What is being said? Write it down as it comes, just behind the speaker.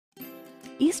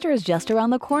Easter is just around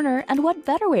the corner, and what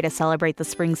better way to celebrate the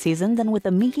spring season than with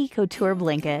a Minky Couture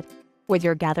blanket? Whether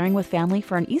you're gathering with family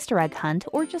for an Easter egg hunt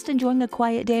or just enjoying a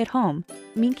quiet day at home,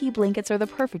 Minky blankets are the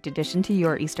perfect addition to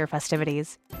your Easter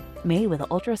festivities. Made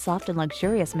with ultra-soft and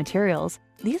luxurious materials,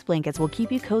 these blankets will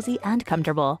keep you cozy and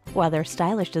comfortable, while their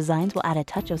stylish designs will add a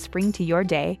touch of spring to your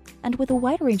day. And with a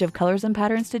wide range of colors and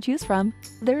patterns to choose from,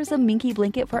 there's a Minky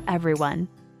blanket for everyone.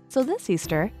 So this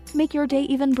Easter, make your day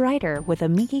even brighter with a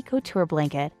Minky Couture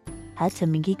blanket. Head to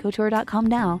minkycouture.com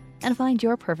now and find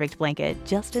your perfect blanket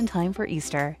just in time for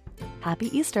Easter. Happy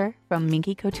Easter from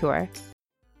Minky Couture.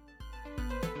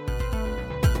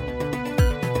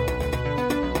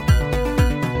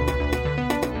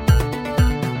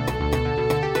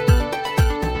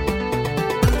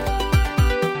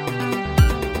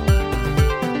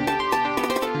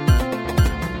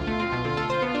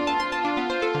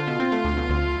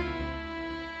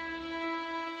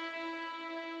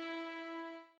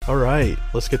 All right,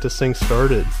 let's get this thing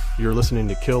started. You're listening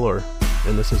to Killer,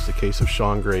 and this is the case of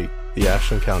Shawn Grate, the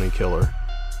Ashland County killer.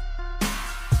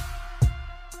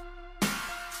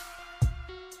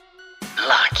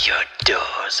 Lock your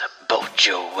doors, bolt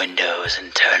your windows,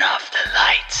 and turn off the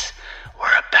lights.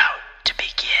 We're about to begin.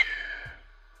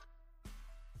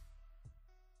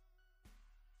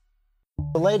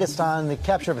 The latest on the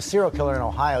capture of a serial killer in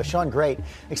Ohio, Shawn Grate,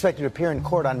 expected to appear in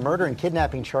court on murder and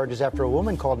kidnapping charges after a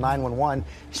woman called 911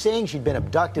 saying she'd been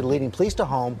abducted, leading police to a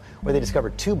home where they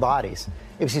discovered 2 bodies.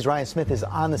 ABC's Ryan Smith is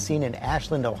on the scene in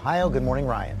Ashland, Ohio. Good morning,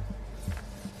 Ryan.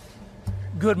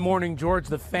 Good morning, George.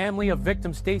 The family of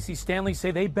victim Stacy Stanley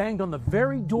say they banged on the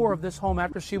very door of this home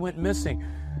after she went missing.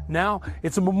 Now,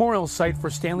 it's a memorial site for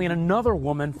Stanley and another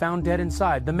woman found dead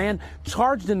inside. The man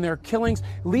charged in their killings,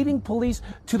 leading police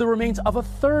to the remains of a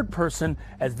third person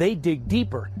as they dig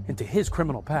deeper into his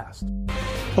criminal past.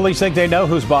 Police think they know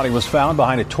whose body was found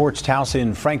behind a torched house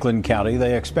in Franklin County.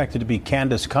 They expect it to be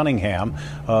Candace Cunningham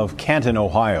of Canton,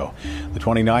 Ohio. The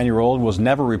 29-year-old was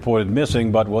never reported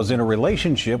missing, but was in a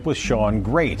relationship with Shawn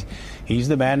Grate. He's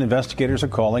the man investigators are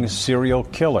calling a serial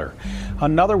killer.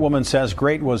 Another woman says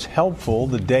Grate was helpful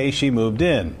the day she moved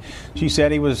in. She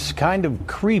said he was kind of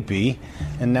creepy,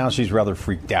 and now she's rather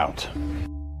freaked out.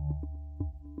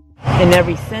 And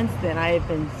ever since then, I have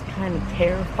been kind of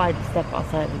terrified to step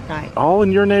outside at night. All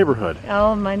in your neighborhood?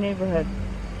 All in my neighborhood.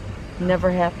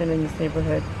 Never happened in this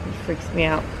neighborhood. It freaks me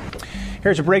out.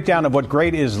 Here's a breakdown of what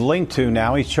Grate is linked to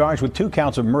now. He's charged with 2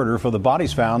 counts of murder for the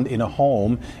bodies found in a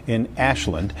home in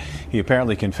Ashland. He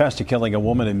apparently confessed to killing a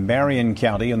woman in Marion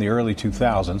County in the early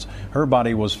 2000s. Her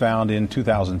body was found in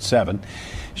 2007.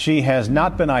 She has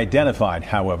not been identified,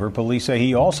 however. Police say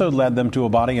he also led them to a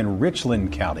body in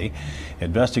Richland County.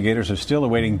 Investigators are still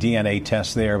awaiting DNA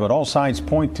tests there, but all signs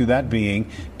point to that being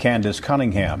Candace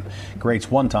Cunningham, Grate's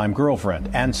one-time girlfriend.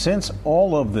 And since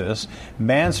all of this,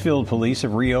 Mansfield police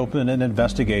have reopened an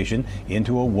investigation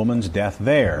into a woman's death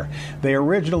there. They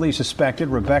originally suspected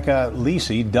Rebecca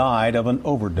Lisi died of an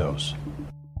overdose.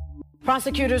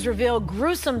 Prosecutors reveal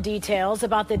gruesome details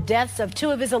about the deaths of 2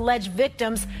 of his alleged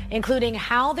victims, including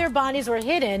how their bodies were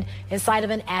hidden inside of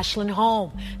an Ashland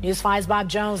home. News 5's Bob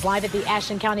Jones live at the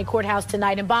Ashland County Courthouse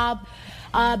tonight. And Bob,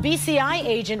 a BCI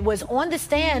agent was on the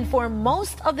stand for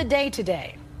most of the day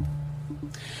today.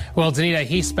 Well, Danita,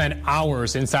 he spent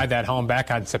hours inside that home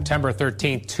back on September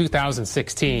 13th,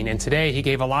 2016. And today he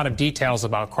gave a lot of details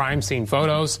about crime scene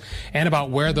photos and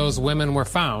about where those women were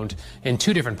found in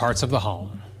 2 different parts of the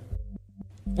home.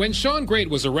 When Shawn Grate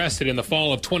was arrested in the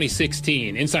fall of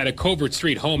 2016 inside a Covert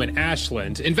Street home in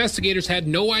Ashland, investigators had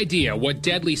no idea what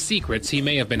deadly secrets he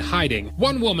may have been hiding.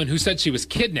 One woman who said she was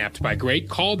kidnapped by Grate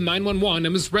called 911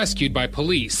 and was rescued by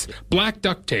police. Black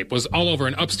duct tape was all over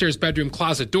an upstairs bedroom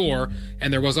closet door,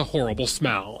 and there was a horrible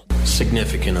smell.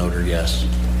 Significant odor, yes.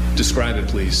 Describe it,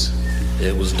 please.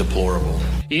 It was deplorable.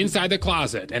 Inside the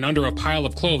closet and under a pile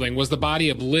of clothing was the body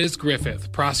of Liz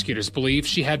Griffith. Prosecutors believe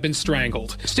she had been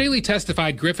strangled. Staley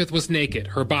testified Griffith was naked,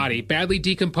 her body badly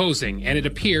decomposing, and it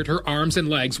appeared her arms and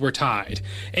legs were tied.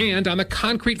 And on the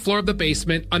concrete floor of the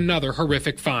basement, another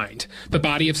horrific find. The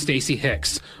body of Stacy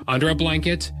Hicks, under a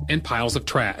blanket and piles of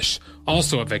trash.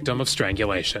 Also a victim of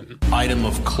strangulation. Item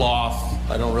of cloth.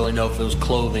 I don't really know if it was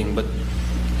clothing, but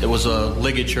it was a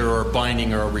ligature or a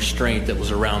binding or a restraint that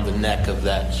was around the neck of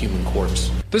that human corpse.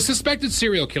 The suspected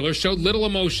serial killer showed little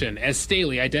emotion as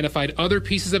Staley identified other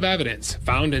pieces of evidence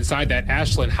found inside that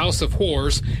Ashland house of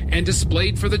horrors and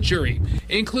displayed for the jury,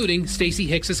 including Stacy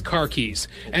Hicks's car keys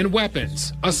and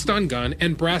weapons, a stun gun,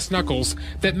 and brass knuckles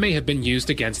that may have been used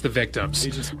against the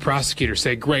victims. Prosecutors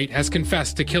say Grate has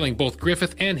confessed to killing both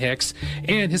Griffith and Hicks,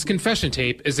 and his confession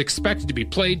tape is expected to be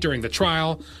played during the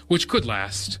trial, which could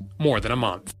last more than a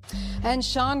month. And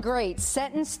Sean Great,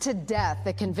 sentenced to death.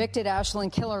 The convicted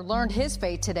Ashland killer learned his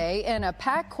fate today in a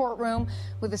packed courtroom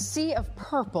with a sea of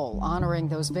purple honoring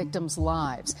those victims'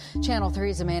 lives. Channel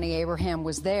 3's Amani Abraham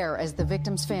was there as the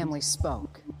victims' families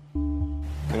spoke.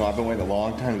 You know, I've been waiting a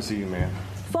long time to see you, man.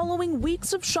 Following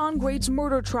weeks of Sean Great's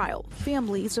murder trial,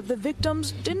 families of the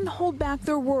victims didn't hold back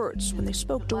their words when they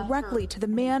spoke directly to the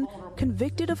man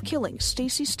convicted of killing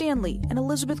Stacey Stanley and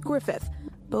Elizabeth Griffith,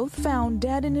 both found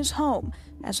dead in his home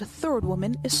as a third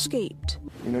woman escaped.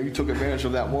 You know, you took advantage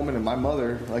of that woman and my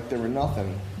mother like they were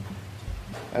nothing.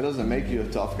 That doesn't make you a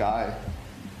tough guy.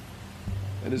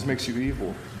 It just makes you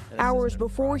evil. Hours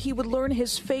before he would learn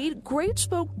his fate, Great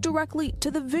spoke directly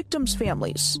to the victims'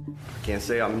 families. I can't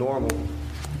say I'm normal,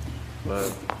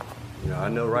 but I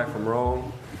know right from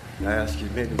wrong. I ask you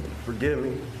maybe forgive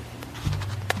me.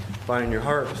 Find in your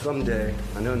heart someday.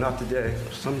 I know not today,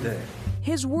 but someday.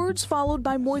 His words followed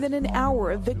by more than an hour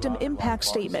of victim impact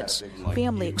statements,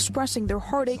 family expressing their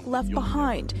heartache left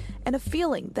behind, and a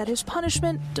feeling that his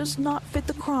punishment does not fit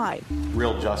the crime.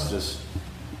 Real justice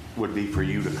would be for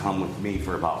you to come with me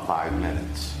for about 5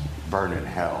 minutes. Burn in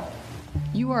hell.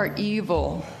 You are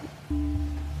evil.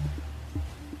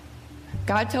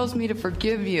 God tells me to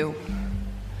forgive you.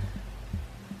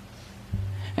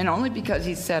 And only because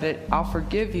he said it, I'll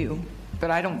forgive you,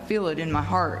 but I don't feel it in my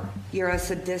heart. You're a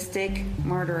sadistic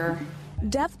murderer.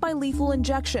 Death by lethal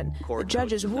injection. The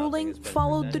judge's ruling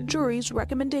followed the jury's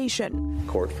recommendation.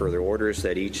 Court further orders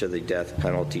that each of the death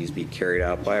penalties be carried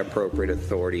out by appropriate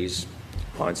authorities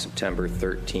on September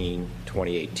 13,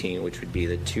 2018, which would be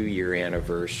the 2-year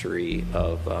anniversary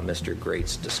of Mr.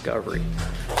 Great's discovery.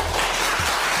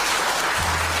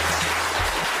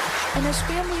 And as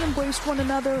family embraced one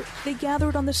another, they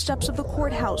gathered on the steps of the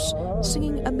courthouse,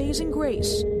 singing Amazing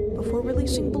Grace before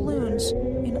releasing balloons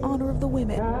in honor of the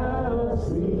women.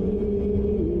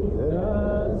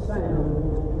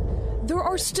 There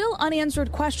are still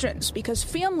unanswered questions because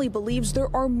family believes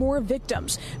there are more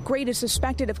victims. Great is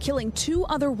suspected of killing 2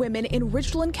 other women in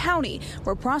Richland County,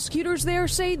 where prosecutors there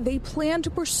say they plan to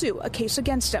pursue a case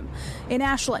against him. In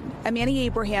Ashland, Amani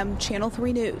Abraham, Channel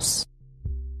 3 News.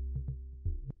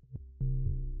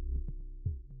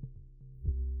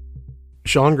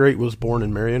 Sean Great was born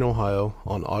in Marion, Ohio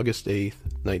on August 8,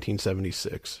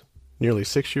 1976. Nearly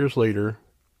 6 years later,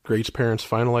 Great's parents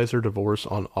finalized their divorce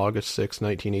on August 6,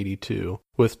 1982,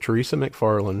 with Teresa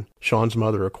McFarland, Sean's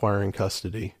mother, acquiring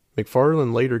custody.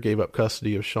 McFarland later gave up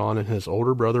custody of Sean and his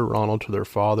older brother Ronald to their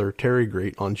father, Terry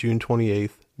Great, on June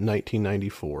 28,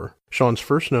 1994. Sean's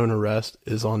first known arrest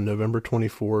is on November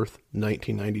 24,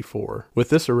 1994. With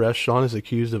this arrest, Sean is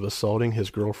accused of assaulting his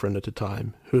girlfriend at the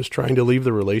time, who is trying to leave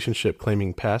the relationship,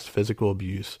 claiming past physical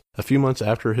abuse. A few months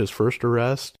after his first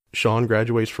arrest, Sean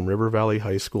graduates from River Valley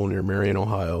High School near Marion,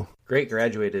 Ohio. Great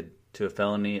graduated to a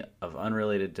felony of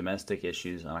unrelated domestic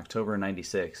issues on October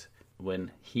 96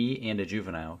 when he and a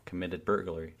juvenile committed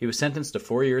burglary. He was sentenced to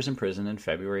 4 years in prison in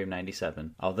February of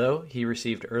 97, although he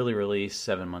received early release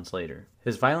 7 months later.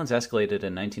 His violence escalated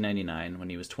in 1999 when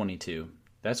he was 22.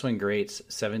 That's when Great's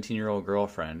 17-year-old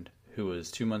girlfriend, who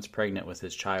was 2 months pregnant with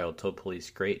his child, told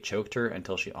police Great choked her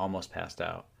until she almost passed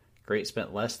out. Great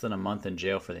spent less than a month in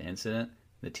jail for the incident.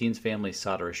 The teen's family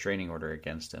sought a restraining order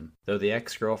against him, though the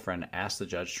ex-girlfriend asked the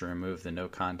judge to remove the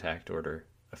no-contact order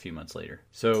a few months later.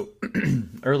 So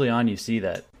early on you see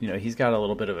that, he's got a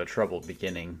little bit of a troubled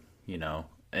beginning,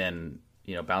 and,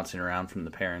 bouncing around from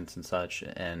the parents and such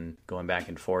and going back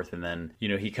and forth. And then,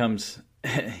 he comes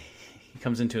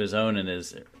into his own in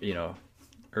his,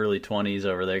 early 20s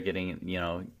over there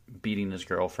getting, beating his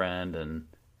girlfriend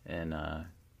and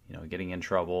getting in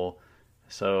trouble.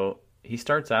 So he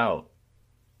starts out,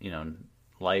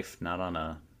 life not on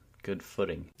a good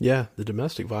footing. Yeah, the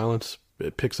domestic violence,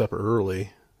 it picks up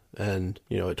early. And,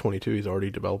 at 22, he's already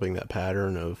developing that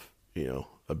pattern of,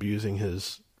 abusing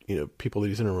his, people that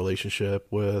he's in a relationship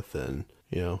with and,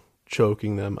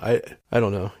 choking them. I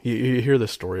don't know. You hear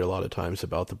this story a lot of times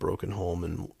about the broken home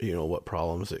and, what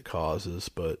problems it causes.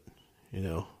 But,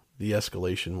 the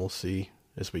escalation we'll see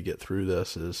as we get through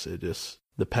this is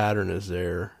the pattern is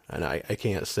there. And I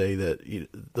can't say that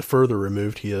the further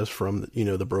removed he is from,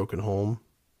 the broken home,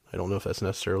 I don't know if that's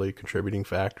necessarily a contributing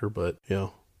factor, but,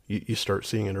 you start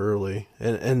seeing it early.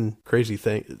 And crazy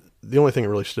thing, the only thing that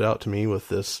really stood out to me with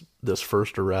this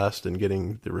first arrest and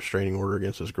getting the restraining order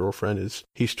against his girlfriend is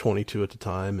he's 22 at the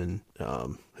time, and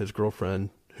his girlfriend,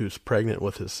 who's pregnant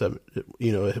with his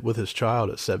with his child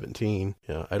at 17.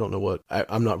 I don't know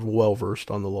I'm not well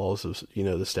versed on the laws of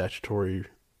the statutory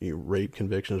rape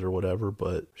convictions or whatever,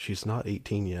 but she's not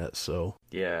 18 yet. So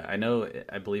yeah,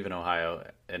 I believe in Ohio,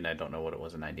 and I don't know what it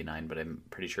was in 99, but I'm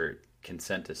pretty sure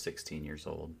consent is 16 years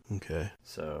old. Okay.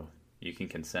 So you can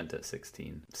consent at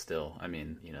 16 still. I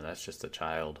mean, that's just a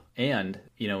child. And,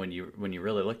 when you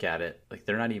really look at it, like,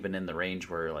 they're not even in the range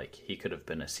where, like, he could have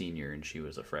been a senior and she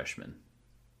was a freshman.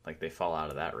 Like, they fall out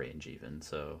of that range even.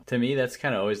 So to me, that's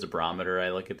kind of always the barometer I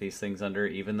look at these things under,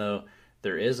 even though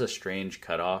there is a strange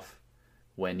cutoff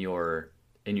when you're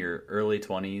in your early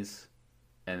 20s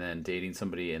and then dating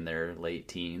somebody in their late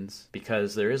teens,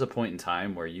 because there is a point in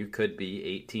time where you could be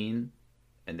 18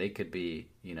 and they could be,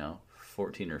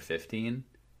 14 or 15,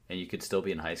 and you could still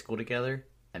be in high school together,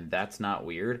 and that's not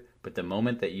weird. But the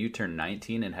moment that you turn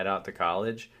 19 and head out to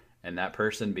college and that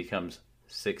person becomes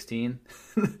 16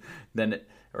 then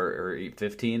or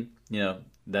 15,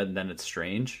 then it's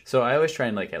strange. So I always try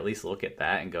and, like, at least look at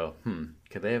that and go,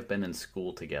 could they have been in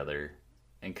school together,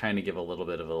 and kind of give a little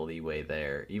bit of a leeway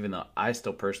there, even though I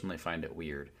still personally find it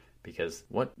weird. Because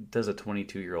what does a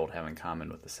 22-year-old have in common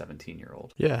with a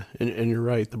 17-year-old? Yeah, and you're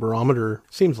right. The barometer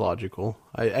seems logical.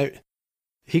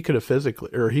 He could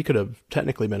have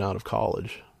technically been out of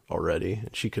college already,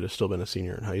 and she could have still been a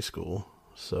senior in high school.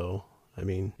 So, I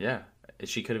mean... Yeah,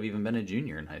 she could have even been a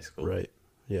junior in high school. Right,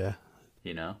 yeah.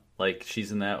 Like,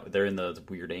 they're in those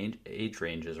weird age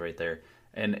ranges right there.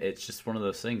 And it's just one of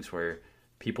those things where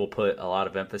people put a lot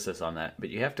of emphasis on that, but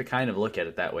you have to kind of look at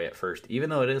it that way at first, even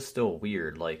though it is still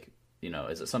weird. Like,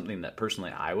 is it something that personally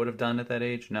I would have done at that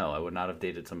age? No, I would not have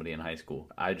dated somebody in high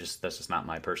school. That's just not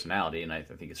my personality, and I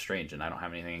think it's strange, and I don't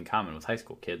have anything in common with high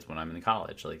school kids when I'm in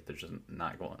college. Like, there's just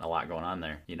not a lot going on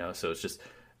there, so it's just,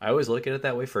 I always look at it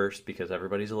that way first, because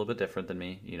everybody's a little bit different than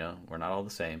me, we're not all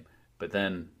the same. But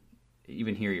then,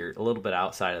 even here, you're a little bit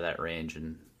outside of that range,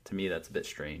 and to me, that's a bit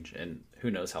strange. And who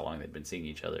knows how long they'd been seeing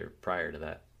each other prior to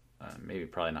that.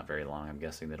 Probably not very long. I'm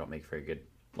guessing they don't make very good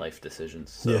life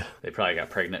decisions. So yeah. They probably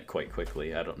got pregnant quite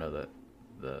quickly. I don't know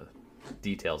the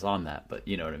details on that, but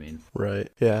you know what I mean. Right.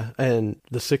 Yeah. And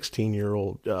the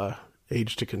 16-year-old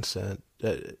age to consent,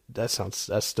 that's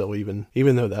still, even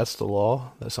though that's the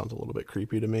law, that sounds a little bit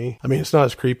creepy to me. I mean, it's not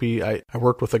as creepy. I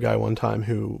worked with a guy one time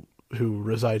who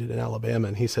resided in Alabama,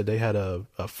 and he said they had a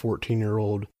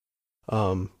 14-year-old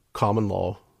common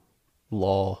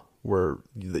law where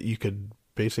that you could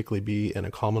basically be in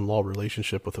a common law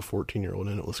relationship with a 14-year-old,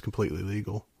 and it was completely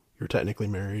legal. You're technically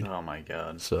married. Oh my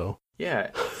God. So yeah,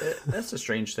 that's a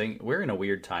strange thing. We're in a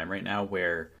weird time right now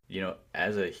where,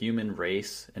 as a human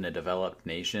race in a developed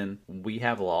nation, we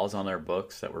have laws on our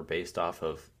books that were based off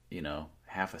of,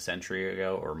 half a century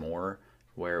ago or more,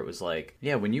 where it was like,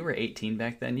 yeah, when you were 18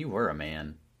 back then, you were a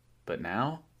man, but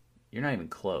now you're not even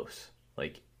close.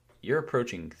 Like, you're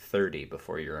approaching 30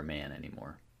 before you're a man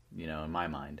anymore, in my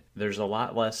mind. There's a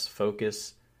lot less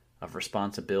focus of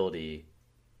responsibility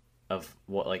of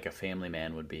what, like, a family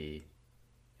man would be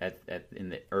in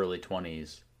the early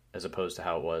 20s as opposed to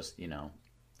how it was,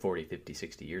 40, 50,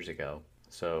 60 years ago.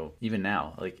 So even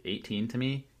now, like, 18 to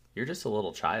me, you're just a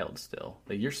little child still.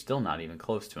 Like, you're still not even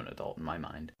close to an adult in my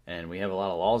mind. And we have a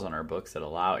lot of laws on our books that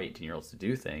allow 18-year-olds to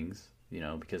do things,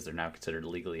 because they're now considered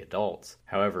legally adults.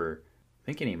 However, I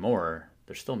think anymore,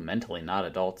 they're still mentally not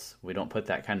adults. We don't put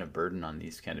that kind of burden on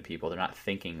these kind of people. They're not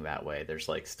thinking that way. There's,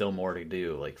 like, still more to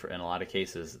do. Like, in a lot of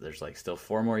cases, there's, like, still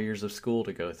 4 more years of school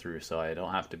to go through. So I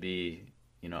don't have to be,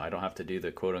 I don't have to do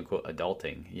the quote unquote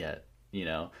adulting yet,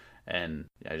 and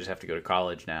I just have to go to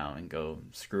college now and go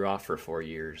screw off for 4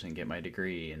 years and get my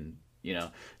degree. And,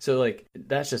 so, like,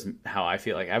 that's just how I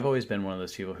feel. Like, I've always been one of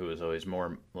those people who was always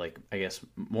more, like, I guess,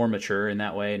 more mature in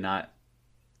that way. Not,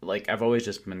 like, I've always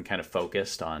just been kind of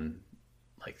focused on,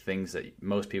 like, things that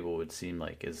most people would seem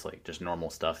like is, like, just normal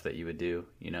stuff that you would do,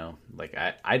 Like,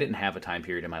 I didn't have a time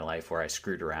period in my life where I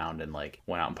screwed around and, like,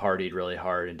 went out and partied really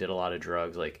hard and did a lot of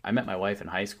drugs. Like, I met my wife in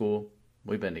high school.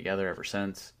 We've been together ever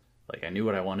since. Like, I knew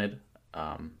what I wanted,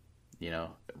 from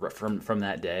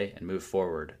that day and move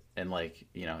forward. And, like,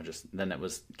 just then it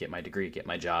was get my degree, get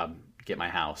my job, get my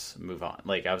house, move on.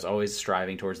 Like, I was always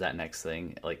striving towards that next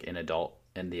thing, like, in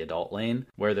the adult lane,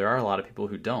 where there are a lot of people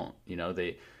who don't,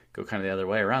 they go kind of the other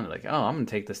way around. They're like, oh, I'm going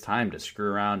to take this time to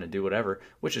screw around and do whatever,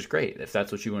 which is great if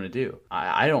that's what you want to do.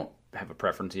 I don't have a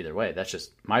preference either way. That's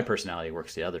just my personality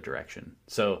works the other direction.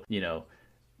 So,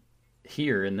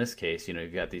 here in this case,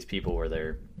 you've got these people where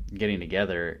they're getting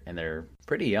together and they're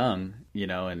pretty young,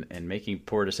 and making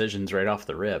poor decisions right off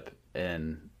the rip.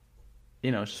 And,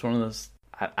 it's just one of those,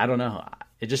 I don't know.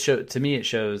 It just to me, it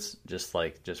shows just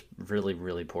really,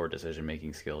 really poor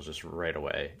decision-making skills just right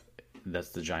away. That's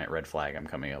the giant red flag I'm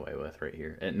coming away with right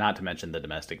here. And not to mention the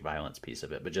domestic violence piece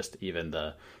of it, but just even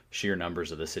the sheer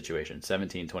numbers of the situation,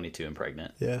 17, 22, and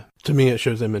pregnant. Yeah. To me, it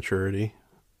shows immaturity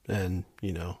and,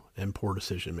 and poor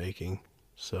decision-making.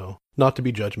 So not to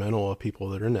be judgmental of people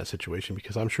that are in that situation,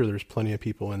 because I'm sure there's plenty of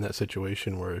people in that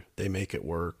situation where they make it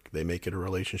work, they make it a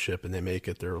relationship, and they make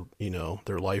it their,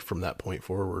 their life from that point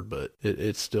forward. But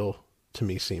it still, to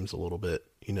me, seems a little bit,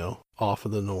 off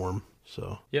of the norm.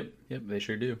 So Yep, they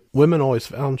sure do. Women always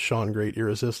found Shawn Grate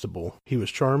irresistible. He was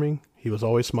charming, he was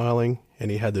always smiling, and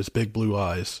he had those big blue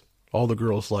eyes. All the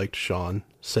girls liked Shawn,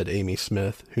 said Amy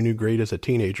Smith, who knew Grate as a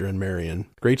teenager in Marion.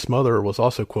 Grate's mother was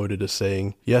also quoted as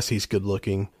saying, "Yes, he's good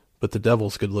looking, but the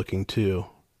devil's good looking too,"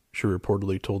 she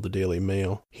reportedly told the Daily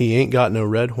Mail. "He ain't got no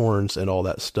red horns and all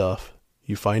that stuff.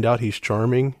 You find out he's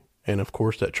charming, and of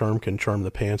course that charm can charm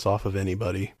the pants off of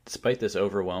anybody." Despite this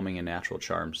overwhelming and natural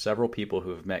charm, several people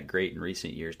who have met Grate in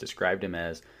recent years described him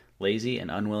as lazy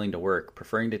and unwilling to work,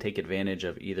 preferring to take advantage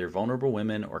of either vulnerable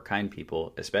women or kind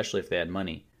people, especially if they had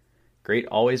money. Grate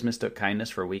always mistook kindness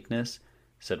for weakness,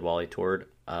 said Wally Tord,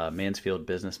 a Mansfield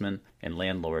businessman and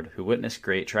landlord who witnessed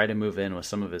Grate try to move in with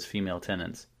some of his female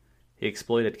tenants. He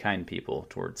exploited kind people,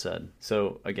 Tord said.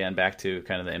 So again, back to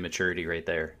kind of the immaturity right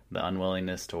there, the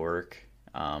unwillingness to work,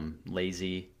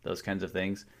 lazy, those kinds of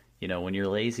things. When you're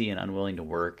lazy and unwilling to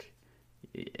work,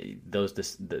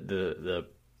 the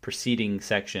preceding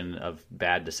section of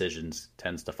bad decisions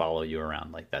tends to follow you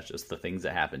around. Like, that's just the things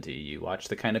that happen to you. You watch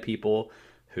the kind of people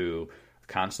who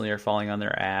constantly are falling on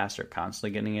their ass or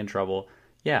constantly getting in trouble.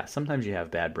 Yeah, sometimes you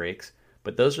have bad breaks,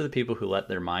 but those are the people who let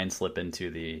their mind slip into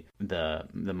the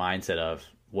mindset of,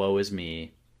 woe is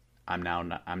me, I'm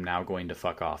now going to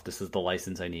fuck off. This is the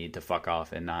license I need to fuck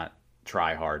off and not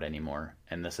try hard anymore.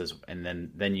 And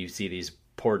then you see these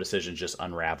poor decisions just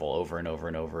unravel over and over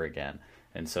and over again.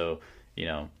 And so,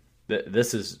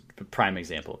 this is a prime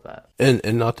example of that.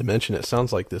 And not to mention, it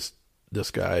sounds like this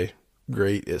guy,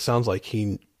 Grate, it sounds like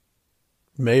he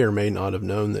may or may not have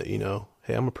known that,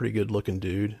 hey, I'm a pretty good looking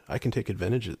dude. I can take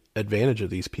advantage of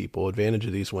these people, advantage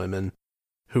of these women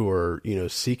who are,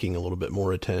 seeking a little bit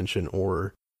more attention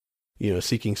or,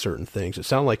 seeking certain things. It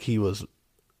sounded like he was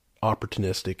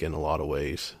opportunistic in a lot of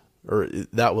ways, or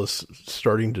that was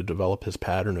starting to develop his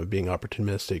pattern of being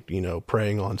opportunistic,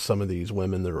 preying on some of these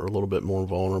women that are a little bit more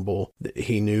vulnerable.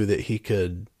 He knew that he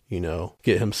could,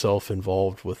 get himself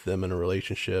involved with them in a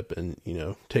relationship and,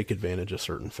 take advantage of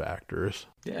certain factors.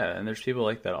 Yeah, and there's people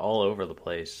like that all over the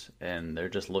place, and they're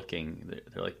just looking,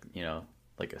 they're like,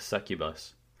 like a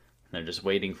succubus. And they're just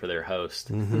waiting for their host,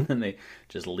 and they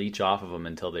just leech off of them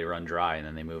until they run dry, and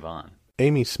then they move on.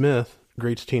 Amy Smith,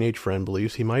 Grate's teenage friend,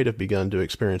 believes he might have begun to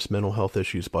experience mental health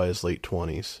issues by his late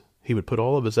 20s. He would put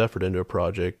all of his effort into a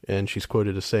project, and she's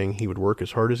quoted as saying he would work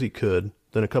as hard as he could,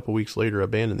 then a couple weeks later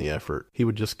abandon the effort. He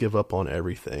would just give up on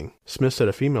everything. Smith said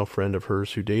a female friend of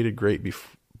hers who dated Grate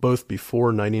both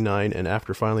before 99 and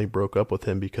after finally broke up with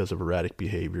him because of erratic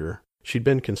behavior. She'd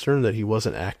been concerned that he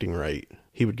wasn't acting right.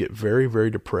 He would get very, very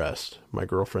depressed, my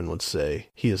girlfriend would say.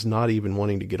 He is not even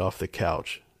wanting to get off the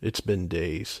couch. It's been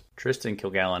days. Tristan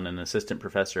Kilgallen, an assistant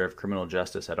professor of criminal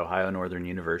justice at Ohio Northern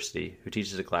University, who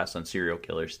teaches a class on serial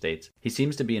killers, states, he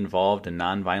seems to be involved in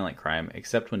non-violent crime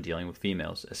except when dealing with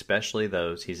females, especially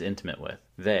those he's intimate with.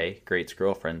 They, Grate's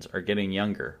girlfriends, are getting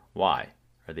younger. Why?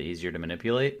 Are they easier to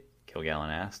manipulate? Kilgallen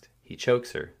asked. He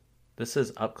chokes her. This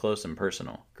is up close and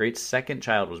personal. Grate's second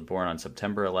child was born on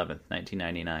September 11th,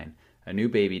 1999. A new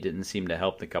baby didn't seem to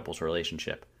help the couple's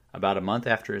relationship. About a month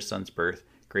after his son's birth,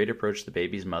 Grate approached the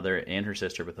baby's mother and her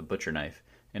sister with a butcher knife.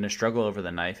 In a struggle over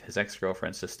the knife, his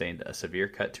ex-girlfriend sustained a severe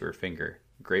cut to her finger.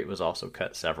 Grate was also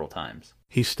cut several times.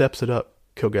 He steps it up,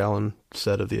 Kilgallen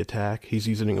said of the attack. He's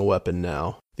using a weapon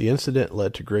now. The incident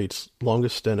led to Grate's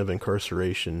longest stint of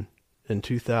incarceration. In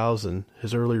 2000,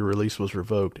 his earlier release was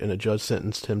revoked, and a judge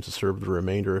sentenced him to serve the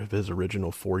remainder of his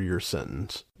original 4-year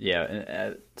sentence.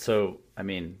 Yeah, so,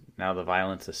 now the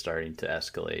violence is starting to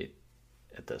escalate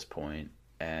at this point,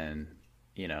 and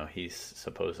he's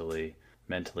supposedly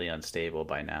mentally unstable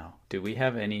by now. Do we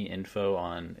have any info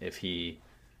on if he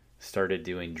started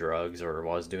doing drugs or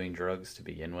was doing drugs to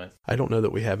begin with? I don't know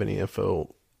that we have any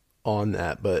info on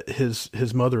that, but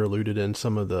his mother alluded in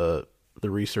some of the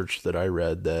research that I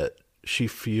read that she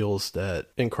feels that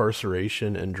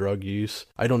incarceration and drug use,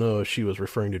 I don't know if she was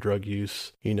referring to drug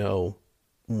use,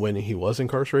 when he was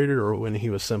incarcerated or when he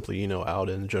was simply, out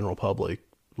in the general public,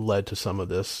 led to some of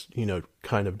this,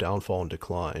 kind of downfall and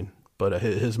decline. But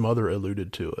his mother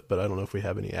alluded to it, but I don't know if we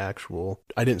have any I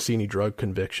didn't see any drug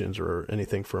convictions or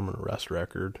anything from an arrest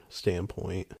record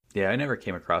standpoint. Yeah, I never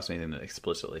came across anything that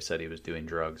explicitly said he was doing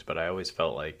drugs, but I always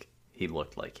felt like he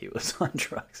looked like he was on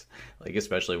drugs, like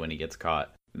especially when he gets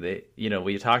caught.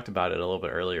 We talked about it a little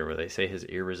bit earlier where they say his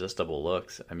irresistible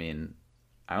looks. I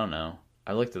don't know.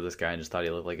 I looked at this guy and just thought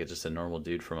he looked like just a normal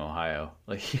dude from Ohio.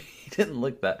 Like, he didn't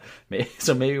look that.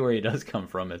 So maybe where he does come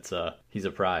from, he's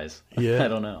a prize. Yeah, I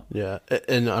don't know. Yeah,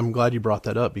 and I'm glad you brought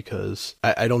that up because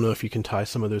I don't know if you can tie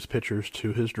some of those pictures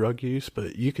to his drug use,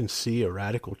 but you can see a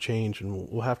radical change, and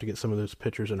we'll have to get some of those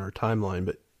pictures in our timeline.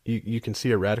 But you can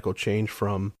see a radical change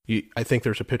from. I think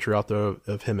there's a picture out there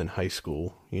of him in high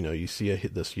school. You see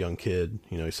this young kid.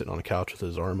 He's sitting on a couch with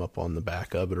his arm up on the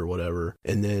back of it or whatever,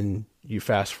 and then you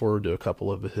fast forward to a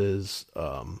couple of his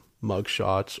mug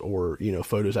shots or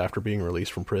photos after being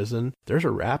released from prison. There's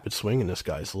a rapid swing in this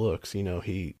guy's looks.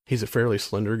 He's a fairly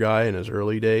slender guy in his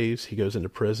early days. He goes into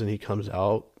prison, he comes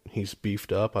out, he's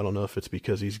beefed up. I don't know if it's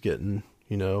because he's getting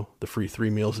the free 3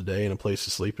 meals a day and a place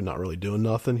to sleep and not really doing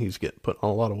nothing. He's getting put on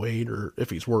a lot of weight, or if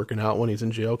he's working out when he's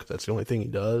in jail, because that's the only thing he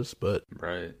does. But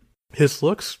right, his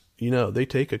looks, they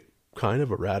take a kind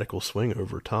of a radical swing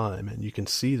over time, and you can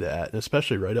see that, and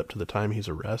especially right up to the time he's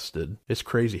arrested. It's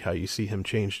crazy how you see him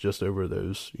change just over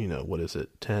those,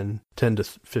 10 to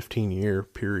 15 year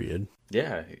period.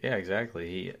 Yeah,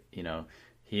 exactly.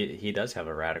 He does have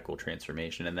a radical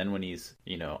transformation, and then when he's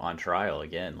on trial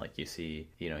again, like you see,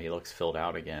 he looks filled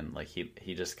out again. Like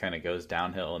he just kind of goes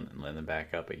downhill and then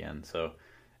back up again. So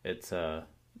it's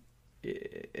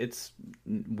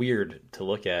weird to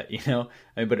look at,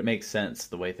 but it makes sense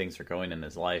the way things are going in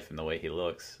his life and the way he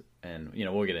looks. And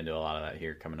we'll get into a lot of that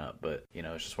here coming up. But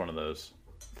it's just one of those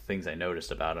things I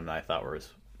noticed about him that I thought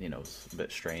was a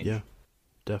bit strange. Yeah,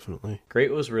 definitely.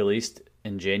 Great was released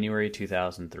in January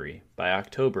 2003. By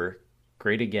October,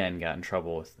 Great again got in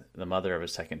trouble with the mother of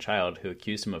his second child, who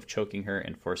accused him of choking her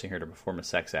and forcing her to perform a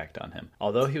sex act on him.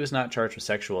 Although he was not charged with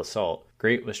sexual assault,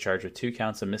 Great was charged with 2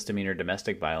 counts of misdemeanor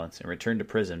domestic violence and returned to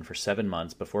prison for 7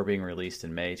 months before being released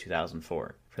in May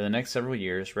 2004. For the next several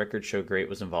years, records show Great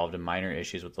was involved in minor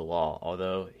issues with the law,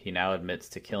 although he now admits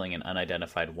to killing an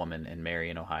unidentified woman in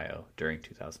Marion, Ohio, during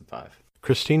 2005.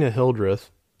 Christina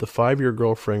Hildreth, the 5-year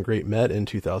girlfriend Great met in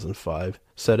 2005,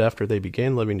 said after they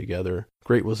began living together,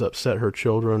 Great was upset her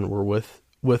children were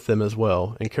with them as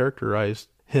well, and characterized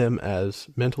him as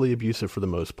mentally abusive for the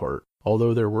most part,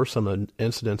 although there were some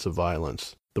incidents of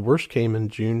violence. The worst came in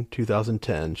June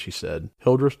 2010, she said.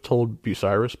 Hildreth told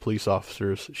Bucyrus police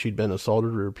officers she'd been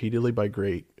assaulted repeatedly by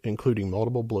Great, including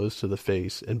multiple blows to the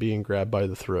face and being grabbed by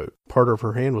the throat. Part of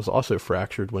her hand was also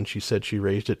fractured when she said she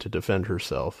raised it to defend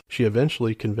herself. She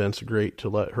eventually convinced Great to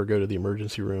let her go to the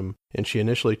emergency room, and she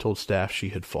initially told staff she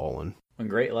had fallen. When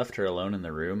Great left her alone in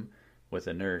the room with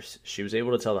a nurse, she was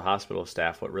able to tell the hospital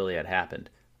staff what really had happened,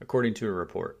 according to a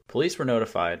report. Police were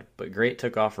notified, but Great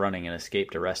took off running and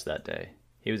escaped arrest that day.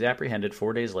 He was apprehended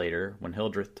 4 days later when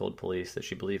Hildreth told police that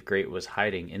she believed Great was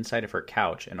hiding inside of her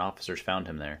couch and officers found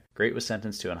him there. Great was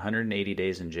sentenced to 180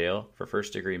 days in jail for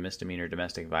first-degree misdemeanor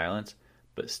domestic violence,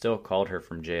 but still called her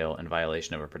from jail in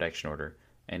violation of a protection order.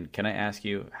 And can I ask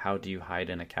you, how do you hide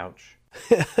in a couch?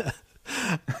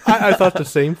 I thought the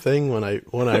same thing when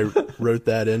I wrote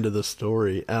that into the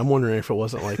story. I'm wondering if it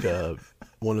wasn't like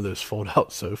one of those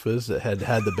fold-out sofas that had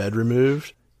the bed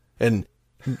removed. And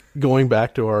going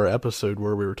back to our episode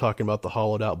where we were talking about the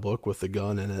hollowed out book with the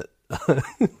gun in it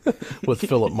with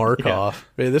Philip Markoff,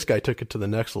 yeah. Man, this guy took it to the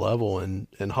next level and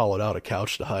hollowed out a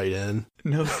couch to hide in.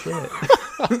 No shit.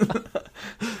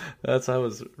 That's how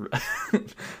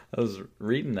I was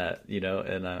reading that,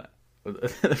 and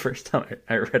the first time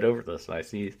I read over this, I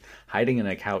see hiding in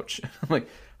a couch. I'm like,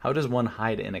 how does one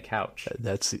hide in a couch?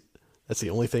 That's the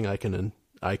only thing I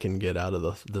can get out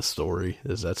of the story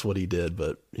is that's what he did,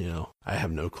 but I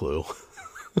have no clue.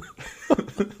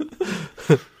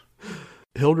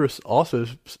 Hildreth also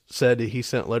said he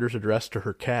sent letters addressed to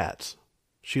her cats.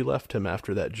 She left him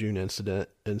after that June incident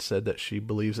and said that she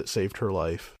believes it saved her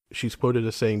life. She's quoted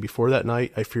as saying, "Before that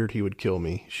night, I feared he would kill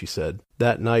me," she said.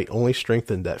 "That night only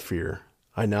strengthened that fear.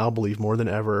 I now believe more than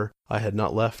ever If I had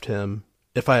not left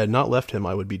him,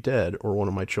 I would be dead, or one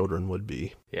of my children would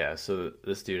be." Yeah, so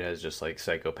this dude has just like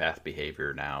psychopath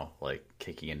behavior now, like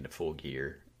kicking into full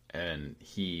gear. And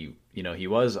he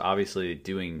was obviously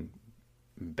doing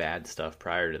bad stuff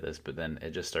prior to this, but then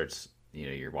it just starts,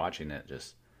 you're watching it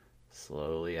just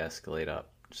slowly escalate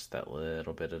up, just that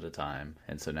little bit at a time.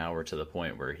 And so now we're to the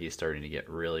point where he's starting to get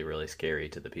really, really scary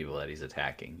to the people that he's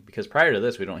attacking. Because prior to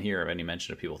this, we don't hear of any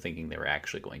mention of people thinking they were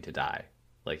actually going to die.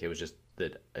 Like, it was just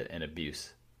an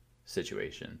abuse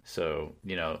situation. So,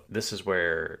 this is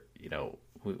where,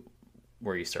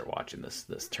 where you start watching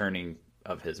this turning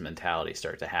of his mentality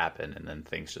start to happen, and then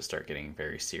things just start getting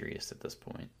very serious at this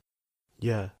point.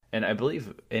 Yeah. And I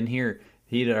believe in here,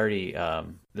 he'd already,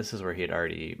 this is where he had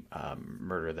already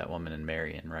murdered that woman in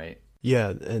Marion, right? Yeah,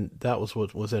 and that was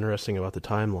what was interesting about the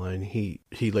timeline.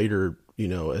 He later,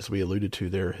 as we alluded to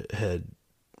there,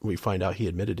 we find out he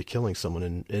admitted to killing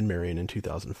someone in Marion in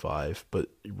 2005, but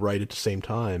right at the same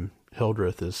time,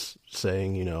 Hildreth is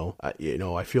saying,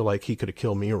 I feel like he could have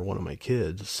killed me or one of my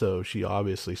kids. So she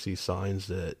obviously sees signs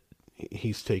that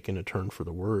he's taken a turn for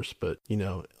the worse, but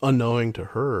unknowing to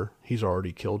her, he's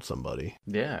already killed somebody.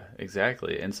 Yeah,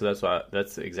 exactly. And so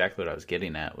that's exactly what I was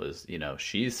getting at was,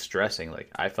 she's stressing,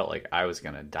 like, I felt like I was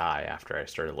going to die after I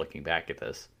started looking back at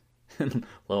this. And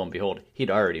lo and behold, he'd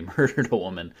already murdered a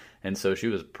woman. And so she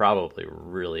was probably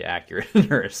really accurate in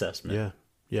her assessment.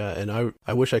 Yeah. And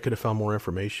I wish I could have found more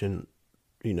information,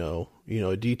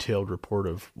 a detailed report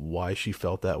of why she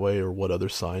felt that way or what other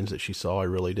signs that she saw. I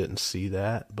really didn't see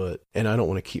that, and I don't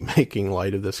want to keep making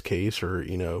light of this case or,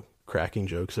 cracking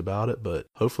jokes about it, but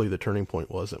hopefully the turning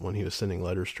point wasn't when he was sending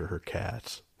letters to her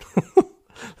cats.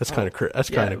 That's kind of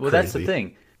crazy. Well, that's the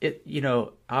thing. It,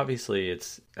 obviously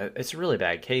it's a really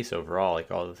bad case overall,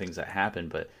 like all the things that happened,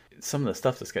 but some of the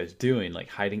stuff this guy's doing, like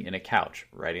hiding in a couch,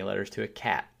 writing letters to a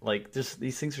cat, like just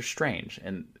these things are strange,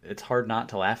 and it's hard not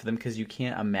to laugh at them because you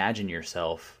can't imagine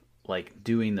yourself like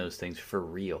doing those things for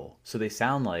real. So it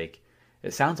sounds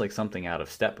like something out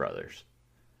of Step Brothers.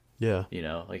 Yeah.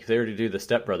 Like if they were to do the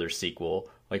Step Brothers sequel,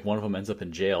 like one of them ends up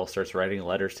in jail, starts writing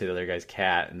letters to the other guy's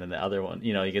cat, and then the other one,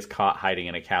 he gets caught hiding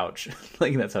in a couch.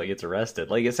 Like that's how he gets arrested.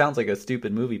 Like it sounds like a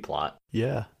stupid movie plot.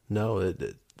 Yeah. No,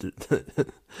 it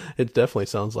definitely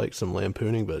sounds like some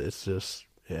lampooning, but it's just,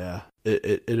 yeah,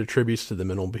 it attributes to the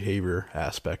mental behavior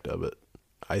aspect of it,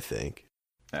 I think.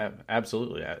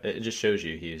 Absolutely. It just shows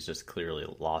you he's just clearly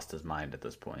lost his mind at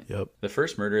this point. Yep. The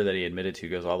first murder that he admitted to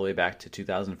goes all the way back to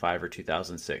 2005 or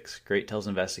 2006. Great tells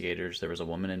investigators there was a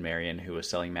woman in Marion who was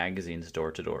selling magazines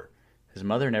door to door. His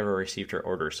mother never received her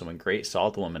order, so when Great saw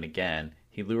the woman again,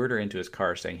 he lured her into his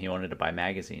car saying he wanted to buy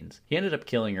magazines. He ended up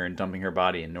killing her and dumping her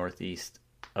body in northeast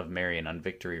of Marion on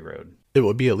Victory Road. It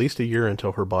would be at least a year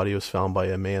until her body was found by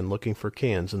a man looking for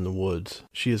cans in the woods.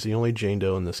 She is the only Jane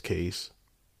Doe in this case.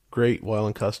 Great, while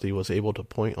in custody, was able to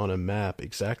point on a map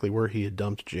exactly where he had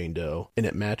dumped Jane Doe, and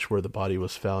it matched where the body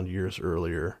was found years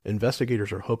earlier.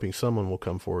 Investigators are hoping someone will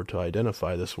come forward to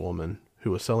identify this woman,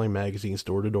 who was selling magazines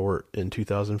door to door in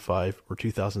 2005 or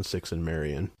 2006 in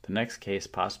Marion. The next case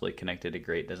possibly connected to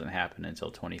Great doesn't happen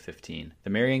until 2015. The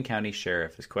Marion County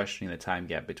Sheriff is questioning the time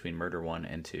gap between murder 1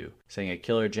 and 2, saying a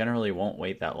killer generally won't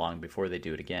wait that long before they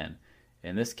do it again.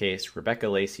 In this case, Rebecca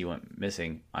Lacey went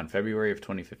missing on February of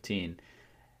 2015,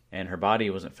 and her body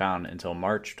wasn't found until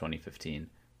March 2015,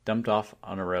 dumped off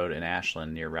on a road in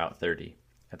Ashland near Route 30.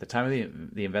 At the time,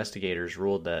 the investigators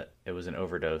ruled that it was an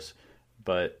overdose,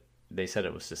 but they said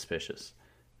it was suspicious.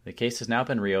 The case has now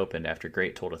been reopened after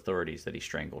Great told authorities that he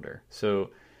strangled her. So,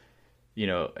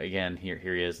 again, here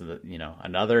he is,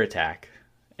 another attack.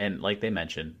 And like they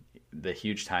mentioned, the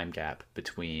huge time gap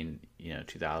between,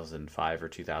 2005 or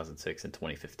 2006 and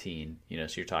 2015, so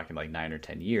you're talking like 9 or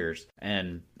 10 years.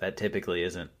 And that typically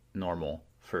isn't normal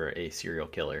for a serial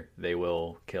killer. They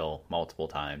will kill multiple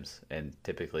times, and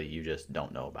typically you just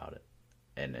don't know about it.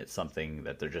 And it's something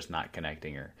that they're just not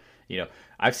connecting, or,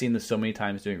 I've seen this so many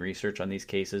times doing research on these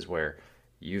cases where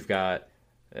you've got,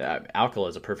 Alcala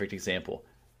is a perfect example.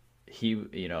 He,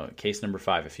 case number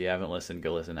 5, if you haven't listened,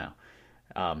 go listen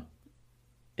now.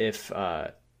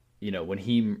 When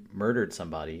he murdered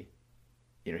somebody,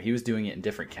 he was doing it in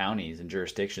different counties and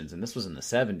jurisdictions, and this was in the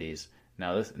 70s.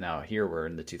 Now here we're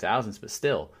in the 2000s, but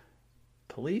still,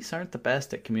 police aren't the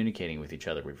best at communicating with each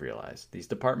other, we've realized. These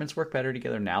departments work better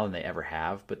together now than they ever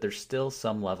have, but there's still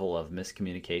some level of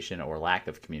miscommunication or lack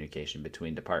of communication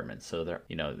between departments. So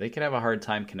they could have a hard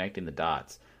time connecting the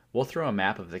dots. We'll throw a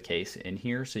map of the case in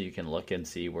here so you can look and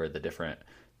see where the different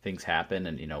things happen,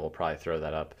 and we'll probably throw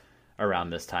that up around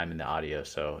this time in the audio.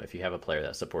 So if you have a player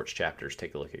that supports chapters,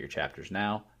 take a look at your chapters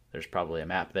now. There's probably a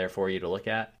map there for you to look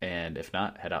at, and if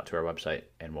not, head out to our website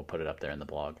and we'll put it up there in the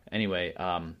blog. Anyway,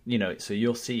 so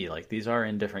you'll see, like, these are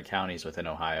in different counties within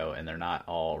Ohio, and they're not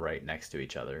all right next to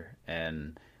each other,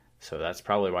 and so that's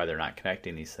probably why they're not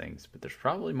connecting these things. But there's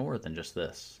probably more than just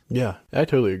this. Yeah, I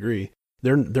totally agree.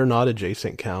 They're not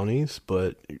adjacent counties,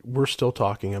 but we're still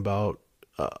talking about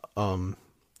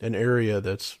an area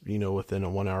that's within a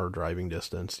 1 hour driving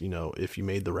distance. If you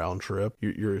made the round trip,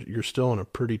 you're still in a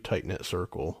pretty tight knit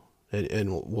circle,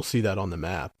 and we'll see that on the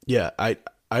map. Yeah, I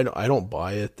don't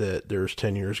buy it that there's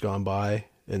 10 years gone by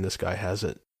and this guy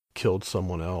hasn't killed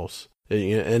someone else.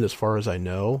 And as far as I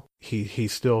know, he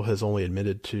still has only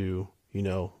admitted to,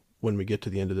 when we get to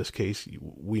the end of this case,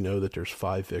 we know that there's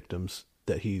 5 victims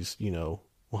that he's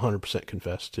 100%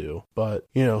 confessed to. But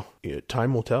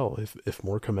time will tell if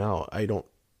more come out.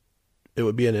 it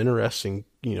would be an interesting,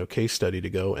 case study to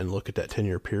go and look at that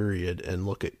 10-year period and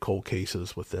look at cold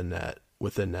cases within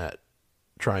that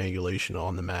triangulation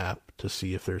on the map to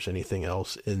see if there's anything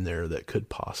else in there that could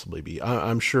possibly be.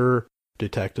 I'm sure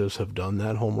detectives have done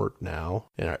that homework now,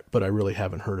 but I really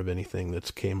haven't heard of anything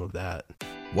that's came of that.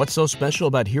 What's so special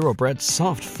about Hero Bread's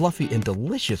soft, fluffy, and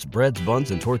delicious breads,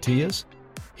 buns, and tortillas?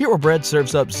 Hero Bread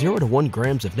serves up 0 to 1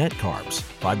 grams of net carbs,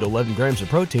 5 to 11 grams of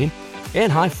protein,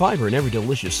 and high fiber in every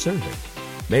delicious serving.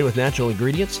 Made with natural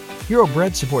ingredients, Hero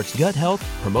Bread supports gut health,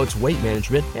 promotes weight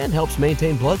management, and helps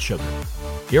maintain blood sugar.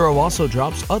 Hero also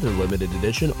drops other limited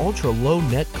edition ultra-low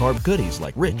net carb goodies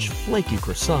like rich, flaky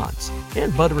croissants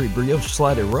and buttery brioche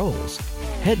slider rolls.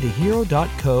 Head to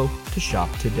hero.co to shop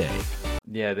today.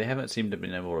 Yeah, they haven't seemed to have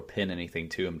been able to pin anything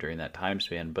to him during that time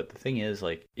span. But the thing is,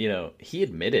 he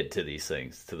admitted to these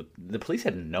things. The police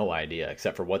had no idea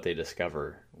except for what they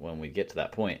discover when we get to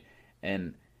that point.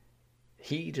 And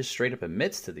he just straight up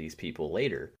admits to these people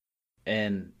later.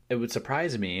 And it would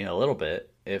surprise me a little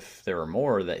bit if there were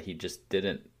more that he just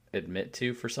didn't admit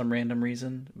to for some random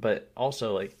reason. But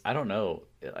also, I don't know.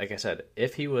 Like I said,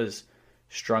 if he was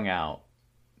strung out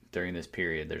during this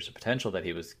period, there's a potential that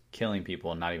he was killing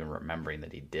people and not even remembering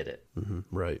that he did it. Mm-hmm,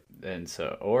 right. And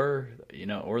so, or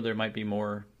there might be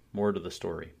more to the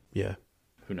story. Yeah.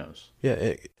 Who knows?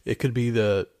 Yeah, it could be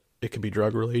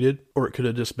drug related, or it could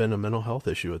have just been a mental health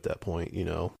issue at that point.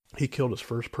 He killed his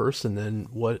first person, then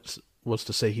what's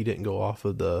to say he didn't go off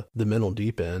of the mental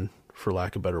deep end, for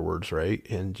lack of better words, right?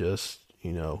 And just,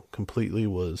 completely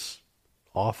was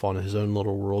off on his own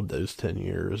little world those 10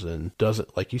 years and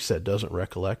doesn't, like you said, doesn't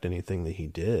recollect anything that he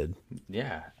did.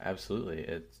 Yeah, absolutely.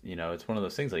 It's one of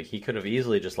those things, he could have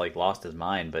easily just lost his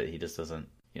mind, but he just doesn't,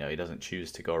 he doesn't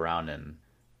choose to go around and,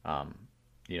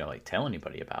 tell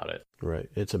anybody about it. Right.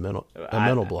 It's a mental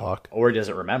block. Or he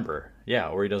doesn't remember. Yeah.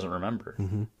 Or he doesn't remember.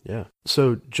 Mm-hmm. Yeah.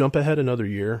 So jump ahead another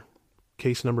year.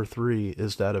 Case number 3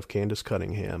 is that of Candace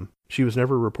Cunningham. She was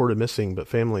never reported missing, but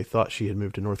family thought she had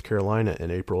moved to North Carolina in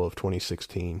April of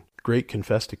 2016. Great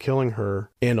confessed to killing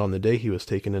her, and on the day he was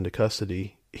taken into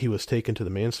custody, he was taken to the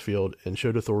Mansfield and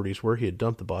showed authorities where he had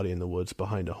dumped the body in the woods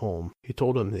behind a home. He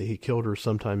told them that he killed her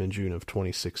sometime in June of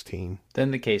 2016.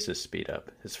 Then the cases speed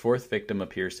up. His 4th victim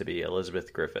appears to be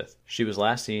Elizabeth Griffith. She was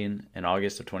last seen in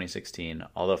August of 2016,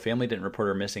 although family didn't report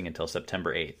her missing until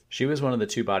September 8th. She was one of the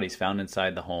 2 bodies found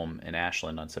inside the home in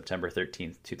Ashland on September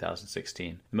 13th,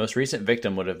 2016. The most recent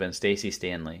victim would have been Stacy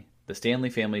Stanley. The Stanley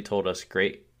family told us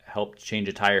Great helped change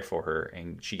a tire for her,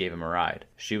 and she gave him a ride.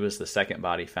 She was the 2nd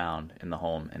body found in the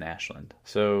home in Ashland.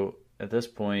 So at this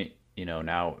point,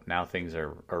 now things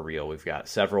are real. We've got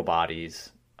several bodies.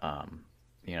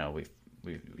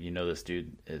 This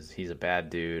dude he's a bad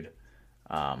dude.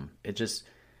 It just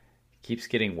keeps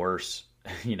getting worse,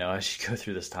 as you go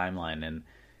through this timeline,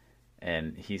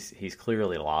 and he's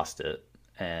clearly lost it.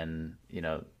 And,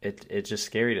 it's just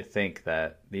scary to think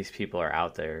that these people are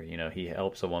out there. He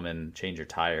helps a woman change her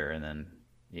tire, and then,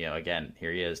 again,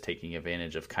 here he is taking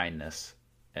advantage of kindness,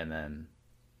 and then,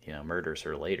 murders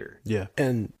her later. Yeah.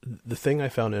 And the thing I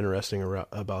found interesting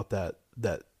about that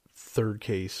 3rd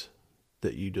case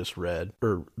that you just read,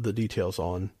 or the details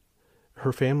on,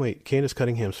 her family, Candace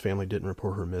Cunningham's family, didn't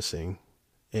report her missing.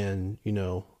 And,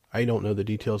 I don't know the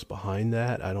details behind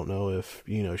that. I don't know if,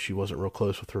 she wasn't real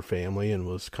close with her family and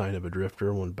was kind of a drifter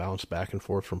and would bounce back and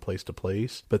forth from place to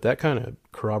place. But that kind of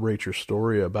corroborates your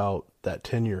story about that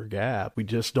 10-year gap. We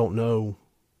just don't know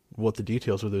what the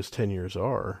details of those 10 years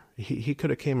are. He could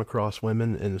have came across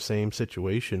women in the same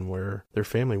situation where their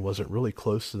family wasn't really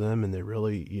close to them and they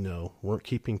really, weren't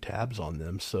keeping tabs on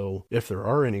them. So if there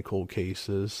are any cold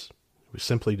cases, we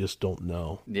simply just don't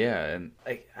know. Yeah, and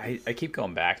I keep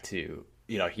going back to,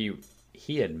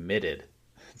 he admitted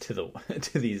to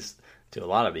a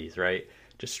lot of these, right?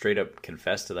 Just straight up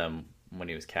confessed to them when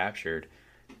he was captured.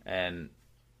 And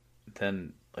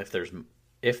then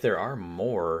if there are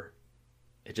more,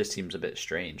 it just seems a bit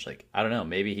strange. I don't know,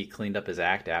 maybe he cleaned up his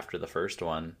act after the first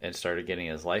one and started getting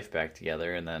his life back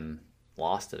together and then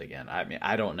lost it again. I mean,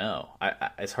 I don't know.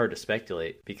 It's hard to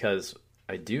speculate, because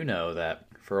I do know that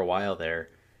for a while there,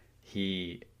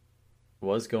 he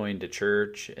was going to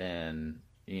church, and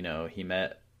he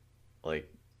met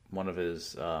one of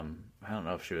his I don't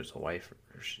know if she was a wife,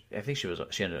 or I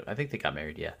think they got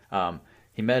married. Yeah.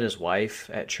 He met his wife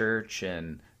at church,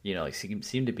 and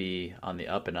seemed to be on the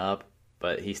up and up,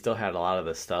 but he still had a lot of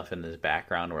the stuff in his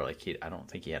background where I don't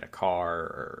think he had a car,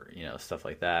 or stuff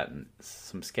like that, and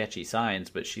some sketchy signs.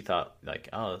 But she thought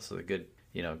oh, this is a good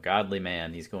godly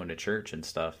man, he's going to church and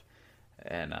stuff.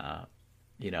 And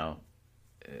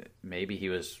maybe he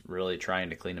was really trying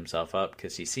to clean himself up,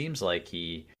 because he seems like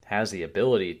he has the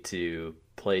ability to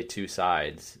play two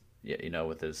sides,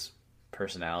 with his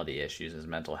personality issues, his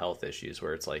mental health issues,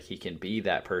 where it's like he can be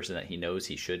that person that he knows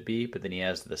he should be, but then he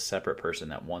has the separate person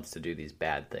that wants to do these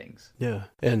bad things. Yeah.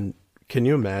 And can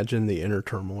you imagine the inner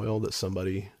turmoil that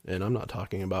somebody, and I'm not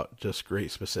talking about just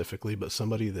Great specifically, but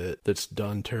somebody that's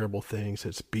done terrible things,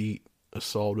 that's beat,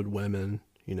 assaulted women,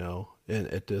 and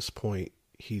at this point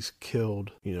he's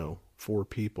killed, 4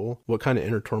 people. What kind of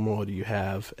inner turmoil do you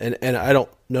have? And I don't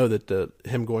know that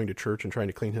him going to church and trying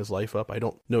to clean his life up, I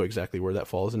don't know exactly where that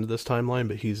falls into this timeline,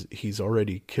 but he's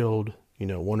already killed,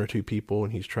 1 or 2 people,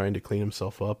 and he's trying to clean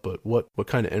himself up. But what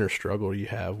kind of inner struggle do you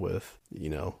have with,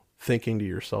 thinking to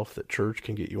yourself that church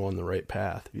can get you on the right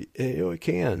path? It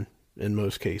can in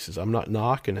most cases. I'm not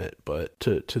knocking it, but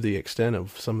to the extent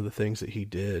of some of the things that he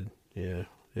did, yeah,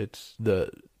 it's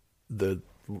the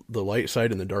light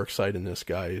side and the dark side in this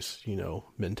guy's,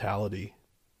 mentality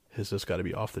has just got to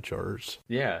be off the charts.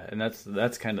 Yeah, and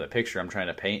that's kind of the picture I'm trying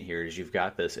to paint here, is you've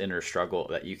got this inner struggle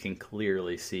that you can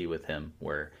clearly see with him,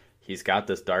 where he's got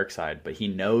this dark side, but he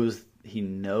knows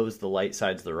the light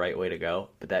side's the right way to go,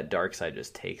 but that dark side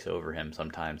just takes over him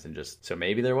sometimes. And so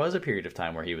maybe there was a period of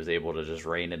time where he was able to just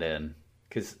rein it in.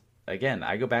 Because, again,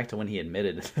 I go back to when he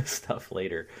admitted this stuff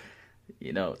later.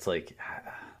 It's like,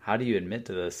 how do you admit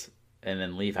to this and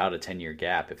then leave out a 10-year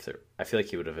gap? I feel like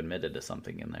he would have admitted to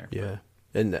something in there. Yeah.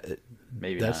 And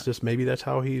maybe that's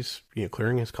how he's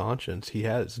clearing his conscience. He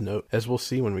has as we'll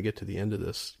see when we get to the end of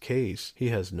this case, he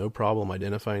has no problem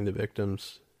identifying the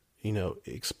victims.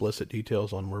 Explicit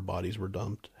details on where bodies were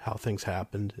dumped, how things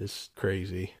happened is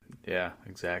crazy. Yeah,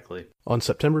 exactly. On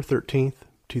September 13th,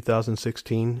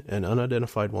 2016, an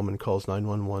unidentified woman calls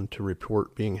 911 to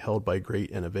report being held by Great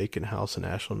in a vacant house in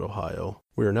Ashland, Ohio.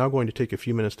 We are now going to take a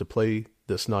few minutes to play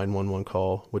this 911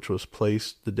 call, which was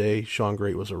placed the day Shawn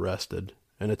Great was arrested.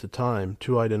 And at the time,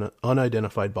 2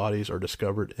 unidentified bodies are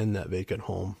discovered in that vacant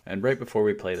home. And right before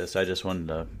we play this, I just wanted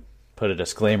to put a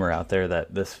disclaimer out there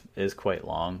that this is quite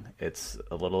long. It's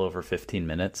a little over 15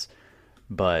 minutes,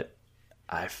 but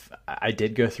I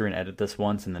did go through and edit this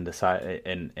once, and then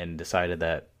decided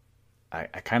that I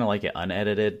kind of like it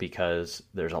unedited, because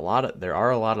there are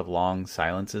a lot of long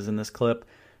silences in this clip.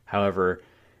 However,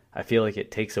 I feel like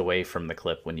it takes away from the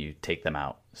clip when you take them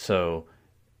out. So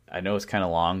I know it's kind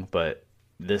of long, but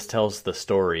this tells the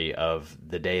story of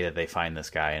the day that they find this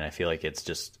guy, and I feel like it's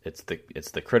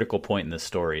the critical point in this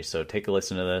story. So take a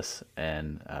listen to this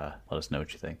and let us know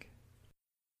what you think.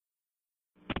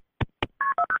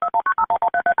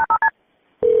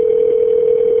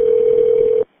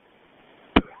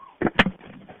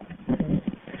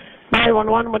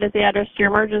 What is the address to your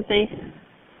emergency?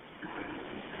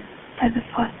 By the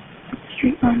Fourth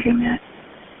Street Laundromat.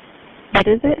 What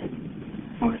is it?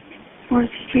 Fourth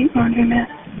Street Laundromat.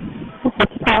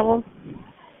 What's the problem?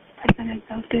 I've been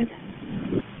abducted.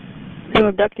 Who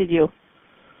abducted you?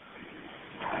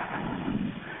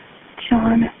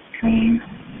 Shawn Green.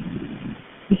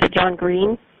 You said John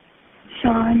Green?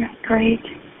 Shawn Great.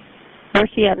 Where's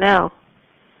he at now?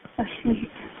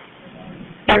 Asleep.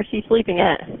 Where's he sleeping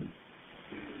at?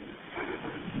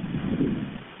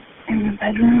 In the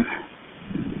bedroom.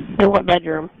 In what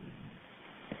bedroom?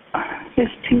 There's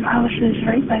 2 houses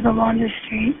right by the Laundry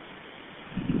Street,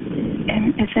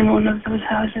 and it's in one of those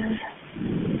houses.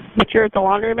 But you're at the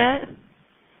laundromat?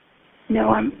 No,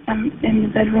 I'm in the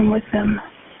bedroom with them.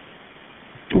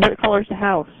 What color's the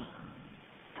house?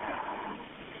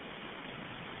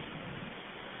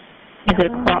 Is it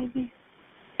across?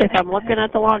 If I'm looking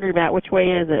at the laundromat, which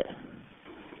way is it?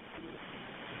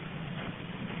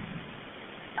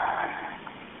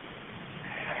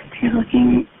 If you're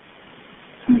looking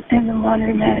in the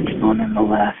laundromat, it's one on the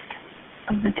left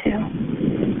of the 2.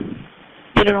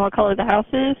 You don't know what color the house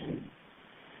is?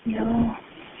 No.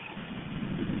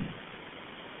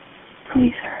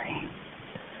 Please hurry.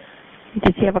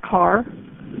 Does he have a car?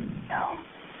 No.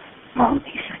 Well,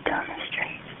 he's down the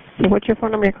street. So what's your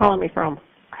phone number you're calling me from?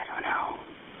 I don't know.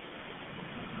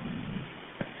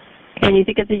 And you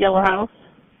think it's a yellow house?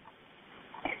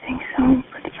 I think so,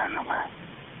 but it's on the left.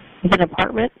 Is it an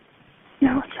apartment?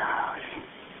 No, it's a house.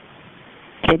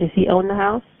 Okay, does he own the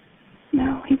house?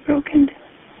 No, he broke into it.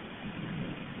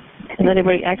 Does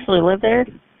anybody actually live there?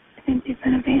 I think they've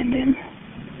been abandoned.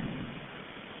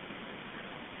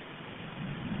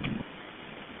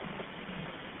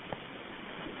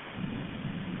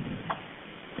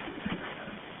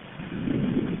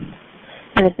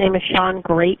 And his name is Shawn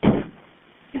Great?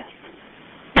 Yes.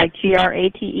 Like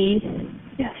Grate?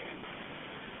 Yes.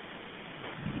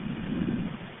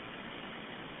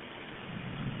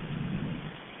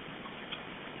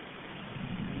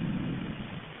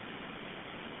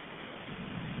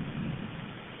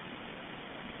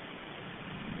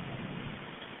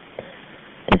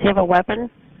 Does he have a weapon?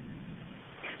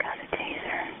 He's got a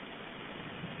taser.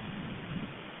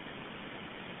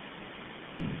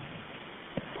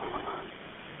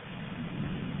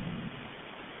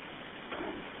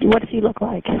 What does he look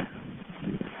like? Is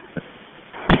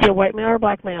he a white male or a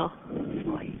black male?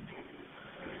 White.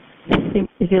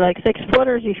 Is he like 6 foot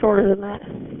or is he shorter than that?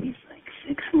 He's like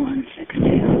 6'1", 6'2". Do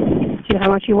you know how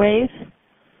much he weighs?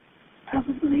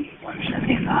 Probably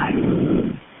 175.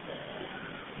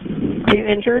 Are you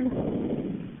injured? A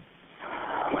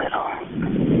little.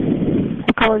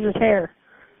 What color is his hair?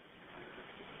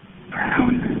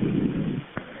 Brown.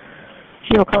 Do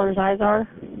you know what color his eyes are?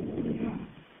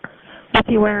 What's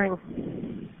he wearing?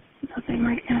 Nothing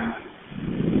right now.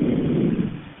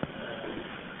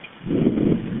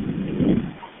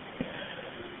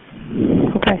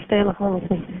 Okay, stay on the phone with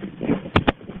me.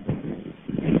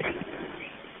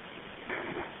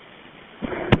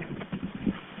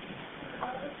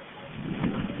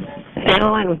 Stay on the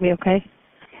line with me, okay?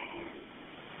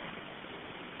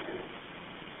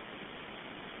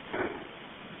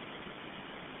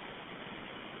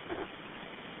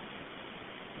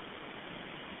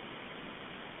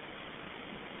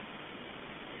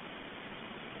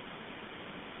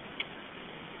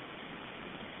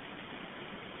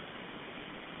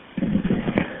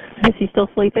 Is he still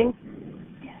sleeping?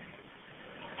 Yes.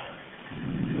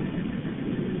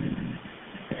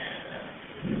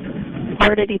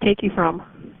 Where did he take you from?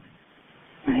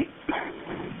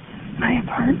 My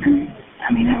apartment.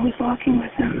 I mean, I was walking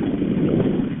with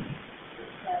him.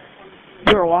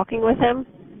 You were walking with him?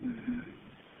 Mm-hmm.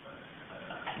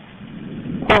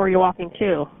 Where were you walking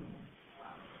to?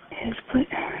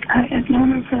 I've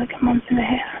known him for like a month and a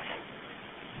half.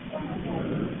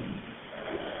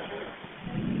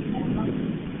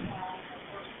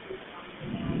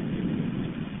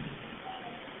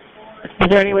 Is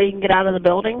there any way you can get out of the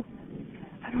building?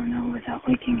 I don't know without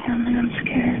waking him, and I'm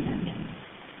scared.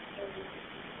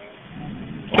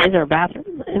 Is there a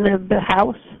bathroom in the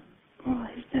house? Well,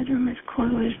 his bedroom is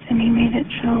closed, and he made it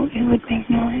so it would make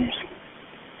noise.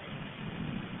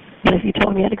 But if you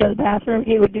told him you had to go to the bathroom,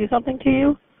 he would do something to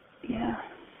you? Yeah,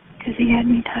 because he had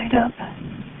me tied up.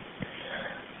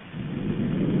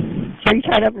 Are you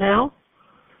tied up now?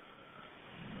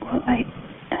 Well,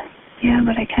 yeah,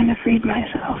 but I kind of freed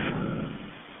myself.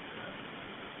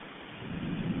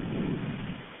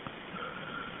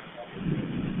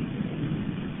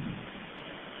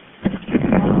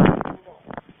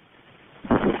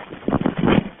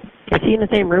 Is he in the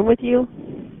same room with you?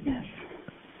 Yes.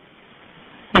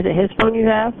 Is it his phone you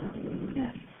have?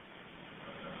 Yes.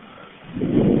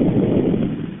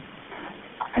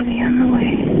 Are they on the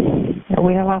way? Yeah,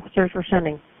 we have officers we're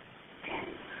sending.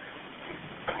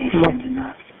 Please send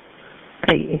enough.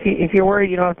 Okay, if you're worried,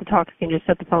 you don't have to talk. You can just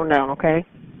set the phone down, okay?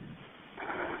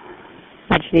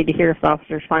 I just need to hear if the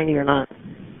officers find you or not.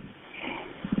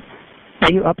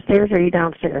 Are you upstairs or are you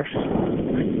downstairs?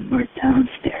 We're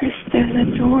downstairs. There's a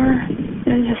door.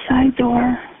 There's a side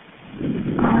door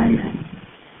on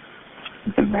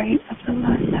the right of the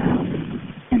left house,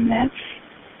 and that's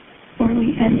where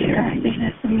we enter.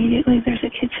 Immediately there's a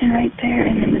kitchen right there,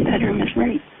 and then the bedroom is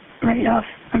right off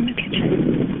from the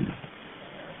kitchen.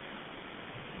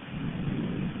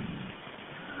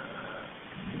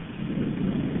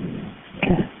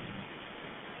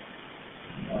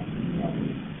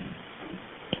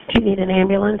 Do you need an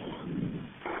ambulance?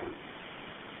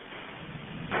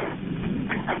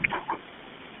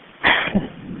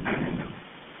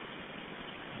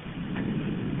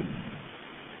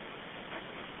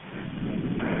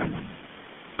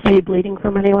 Are you bleeding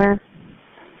from anywhere?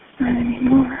 Not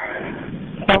anymore.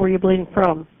 Where were you bleeding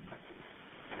from?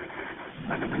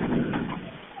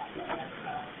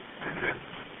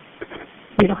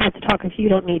 You don't have to talk if you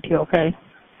don't need to, okay?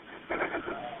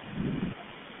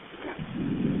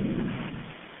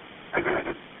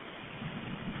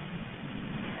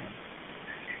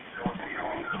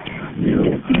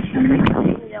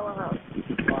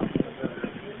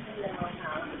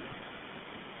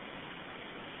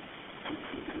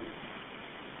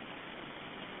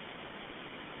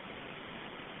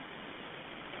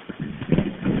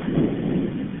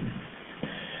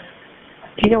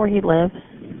 Do you know where he lives?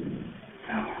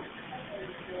 No.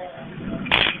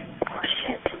 Oh,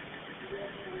 shit.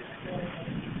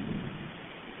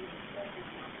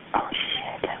 Oh,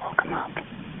 shit. I woke him up.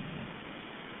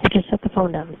 You just set the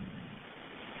phone down.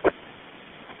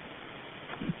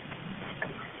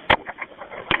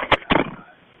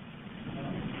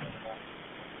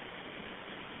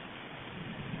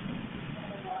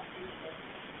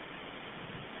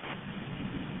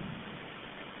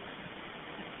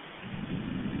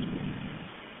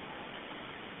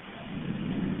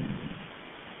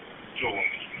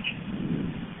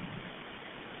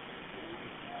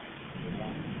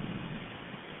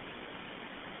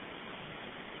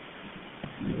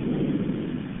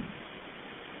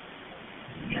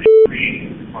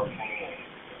 creating our family.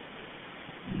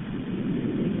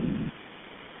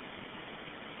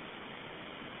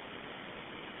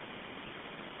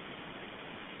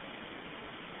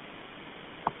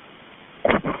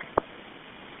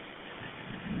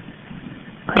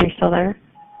 Are you still there?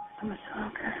 How much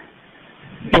longer?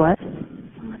 What?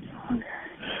 How much longer?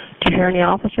 Do you hear any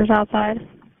officers outside?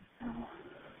 No.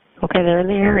 Okay, they're in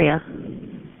the area.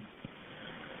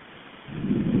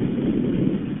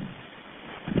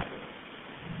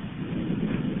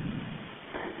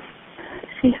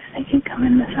 See if they can come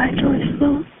in the side doors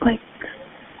slow, like,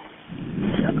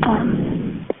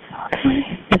 softly.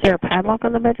 Is there a padlock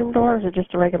on the bedroom door, or is it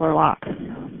just a regular lock?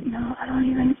 No, I don't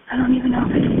even know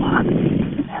if it's locked.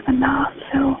 It doesn't have a knob,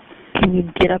 so. Can you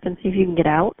get up and see if you can get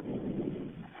out?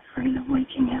 I'm afraid of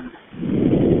waking him.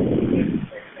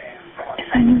 If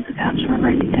I knew the cops were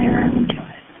right there, I would do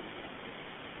it.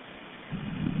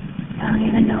 I don't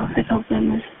even know if it's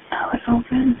open. How it's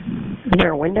open. Is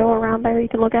there a window around there you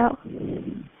can look out?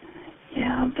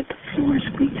 Yeah, but the floor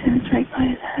squeaks in. It's right by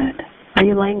his head. Are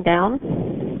you laying down?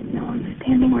 No, I'm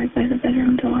standing right by the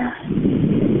bedroom door.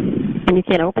 And you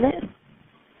can't open it?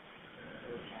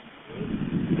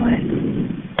 What?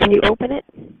 Can you open it?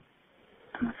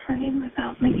 I'm afraid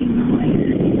without making noise.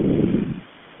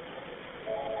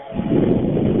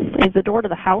 Is the door to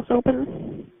the house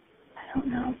open? I don't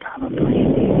know, probably,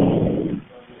 maybe.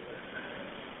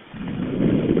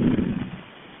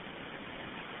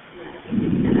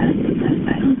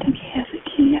 I don't think he has a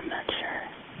key, I'm not sure.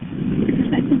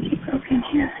 Because I think he broke in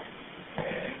here.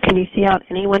 Can you see out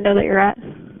any window that you're at?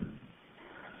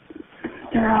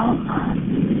 They're all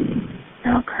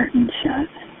curtains shut.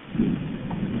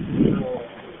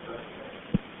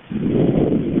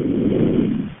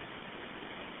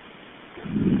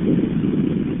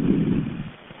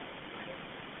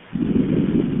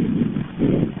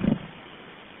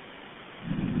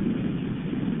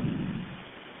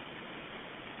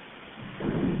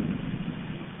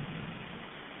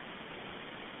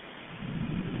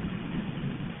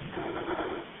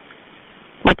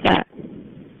 What's that?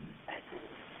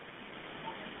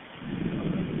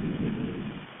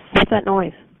 What's that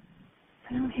noise?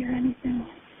 I don't hear anything.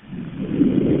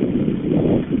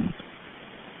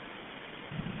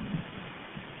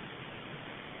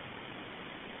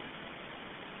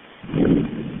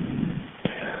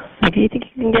 If you think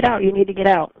you can get out, you need to get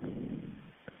out.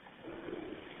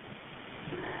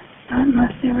 Not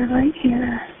unless they were right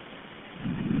here.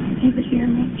 He would hear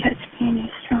me, catch me, and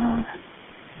he's strong.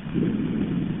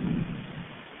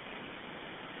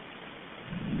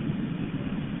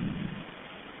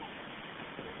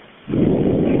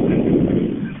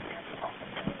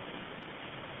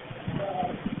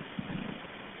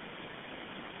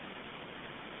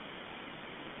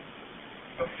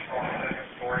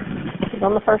 He's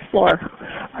on the first floor.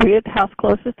 Are you at the house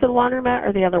closest to the laundromat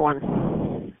or the other one?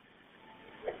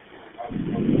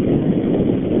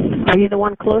 Are you the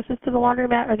one closest to the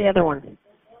laundromat or the other one?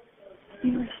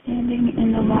 We were standing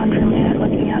in the laundromat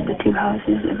looking at the two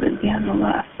houses. It would be on the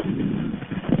left.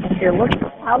 Here, look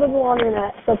out of the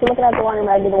laundromat. So if you're looking at the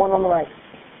laundromat, it'd be the one on the right.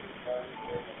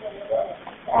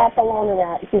 At the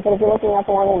laundromat. She said if you're looking at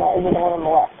the laundromat, it'd be the one on the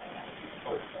left.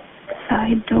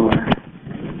 Side door.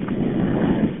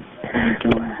 Side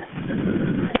door.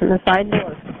 And the side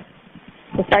door.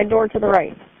 The side door to the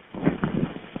right.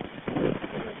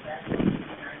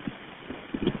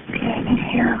 Okay, I can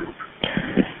hear him.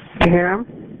 You hear him?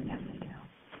 Yes, I do.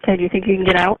 Okay, do you think you can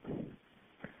get out?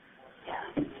 Yeah.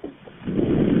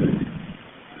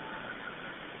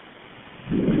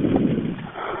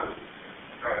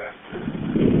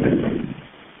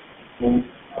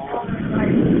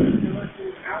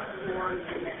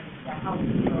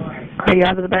 Are you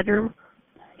out of the bedroom?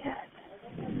 Yes.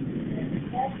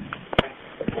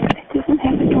 It doesn't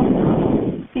have a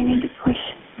doorknob. You need to push.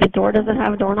 The door doesn't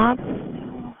have a doorknob?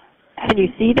 No. Can you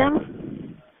see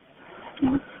them?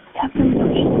 No. Have them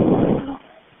push the door a little.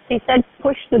 He said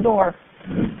push the door.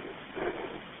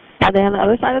 Are they on the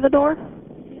other side of the door?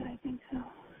 Yeah, I think so.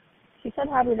 She said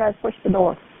have you guys push the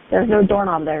door. There's no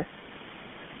doorknob there.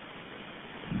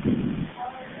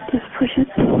 Just push it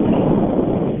slowly.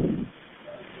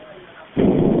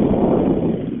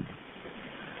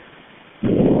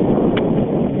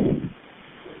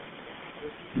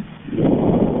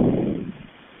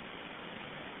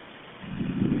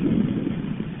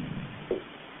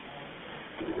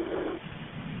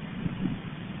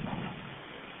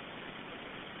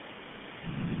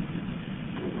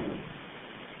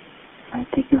 Where'd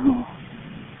they go?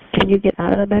 Can you get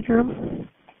out of the bedroom?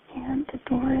 And the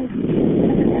door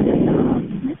doesn't have a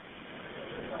knob.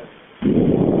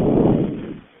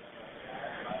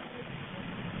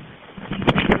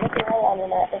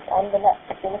 on the net.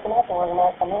 If you're looking at the one, you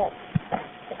might come in.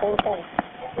 The same thing.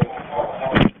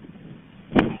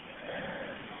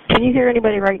 Can you hear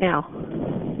anybody right now?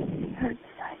 Heard the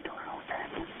side door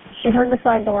open. She heard the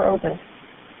side door open.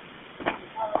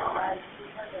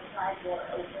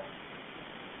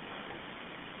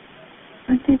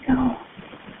 Where'd they go?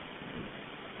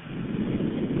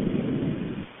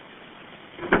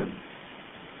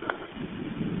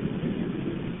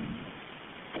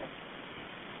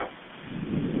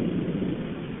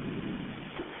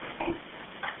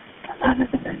 Out of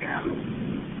the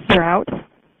bedroom. You're out?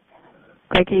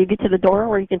 Okay, can you get to the door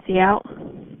where you can see out?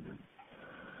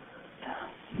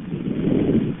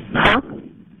 Huh?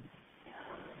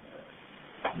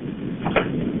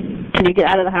 Can you get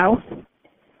out of the house?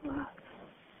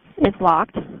 It's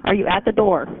locked. Are you at the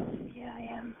door? Yeah, I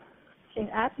am. She's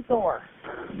at the door.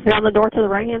 You're on the door to the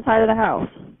right-hand side of the house.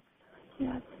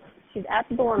 Yeah. She's at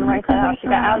the door on the right side of the house. She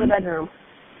got out of the bedroom.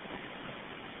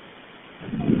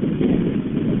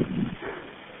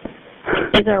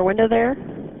 Is there a window there?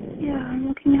 Yeah, I'm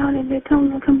looking out and they're telling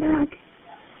me to come back.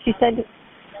 She said,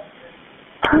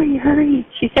 hurry, hurry.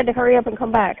 She said to hurry up and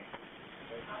come back.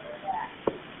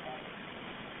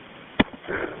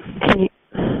 Can you?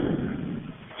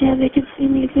 Yeah, they can see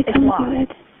me if they come locked. to it.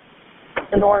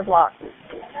 The door is locked.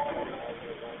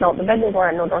 No, the bedroom door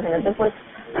had no door handle. This one,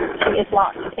 it's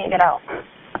locked. She can't get out.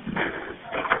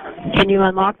 Can you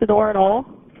unlock the door at all?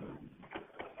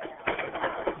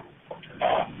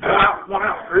 Come on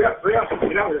out. Hurry up. Get out of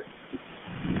here.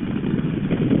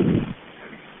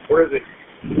 Where is it?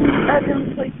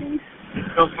 Bedroom sleeping.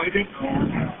 Still sleeping?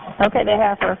 Yeah. Okay, they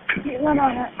have her. He's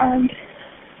unarmed.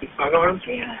 He's unarmed?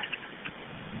 Yeah.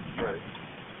 All right.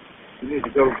 You need to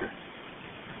go.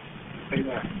 Hang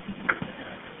on.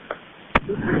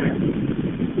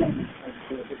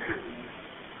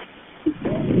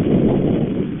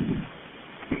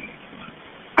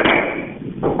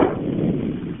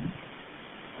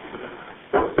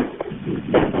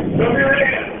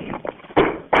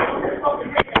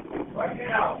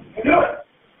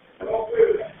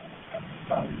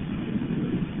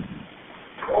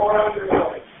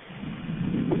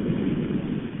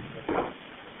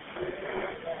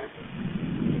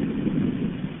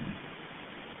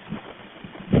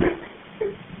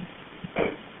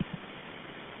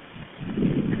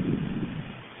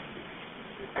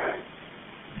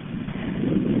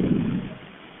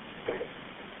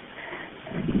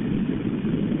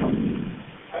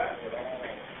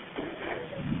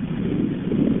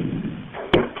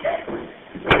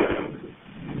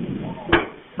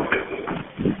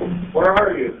 Where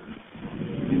are you?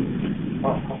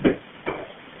 Oh, okay.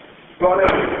 Go on in.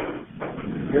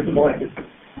 Here's the blanket.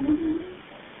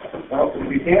 Well,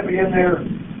 if you can't be in there,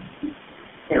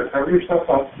 here, cover yourself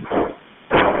up.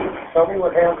 Tell me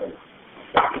what happened.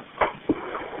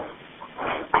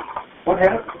 What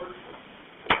happened?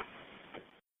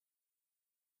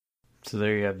 So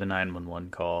there you have the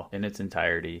 911 call in its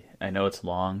entirety. I know it's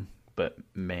long, but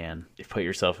man, you put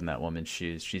yourself in that woman's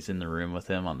shoes. She's in the room with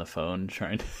him on the phone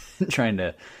trying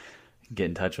to get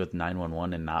in touch with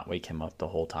 911 and not wake him up the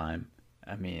whole time.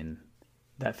 I mean,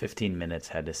 that 15 minutes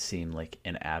had to seem like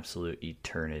an absolute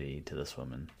eternity to this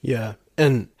woman. Yeah,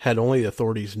 and had only the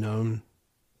authorities known,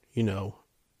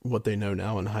 what they know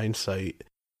now in hindsight,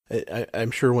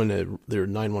 I'm sure when their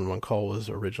 911 call was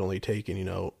originally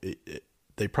taken,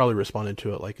 they probably responded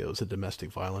to it like it was a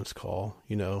domestic violence call.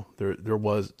 There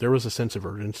was a sense of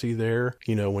urgency there,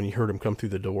 when you heard him come through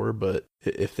the door. But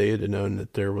if they had known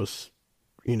that there was,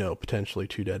 potentially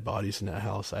 2 dead bodies in that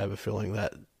house, I have a feeling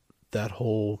that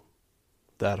whole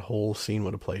scene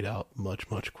would have played out much,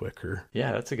 much quicker.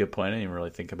 Yeah, that's a good point. I didn't even really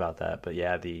think about that. But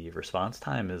yeah, the response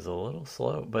time is a little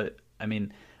slow. But I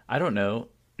mean, I don't know.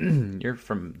 You're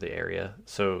from the area,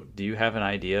 so do you have an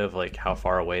idea of like how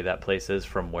far away that place is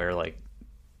from where like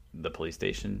the police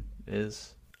station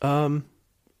is?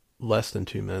 Less than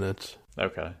 2 minutes.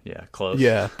 Okay, yeah, close.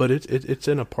 Yeah, but it's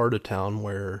in a part of town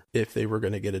where if they were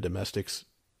going to get a domestic,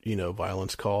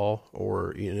 violence call or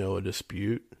a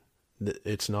dispute,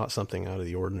 it's not something out of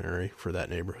the ordinary for that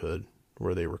neighborhood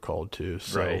where they were called to.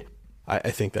 So right.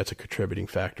 I think that's a contributing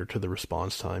factor to the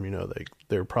response time.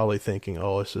 They're probably thinking,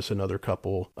 oh, it's just another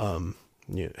couple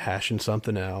hashing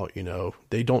something out.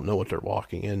 They don't know what they're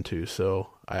walking into.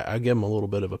 So I give them a little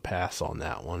bit of a pass on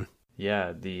that one.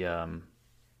 Yeah,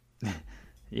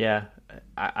 yeah,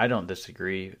 I don't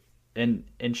disagree. And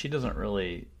she doesn't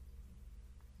really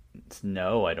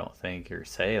know, I don't think, or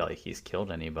say like he's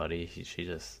killed anybody. She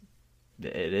just,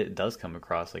 it does come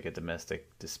across like a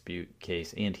domestic dispute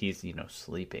case, and he's,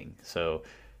 sleeping. So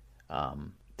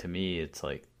to me, it's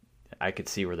like, I could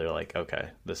see where they're like, okay,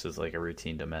 this is like a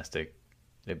routine domestic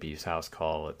abuse house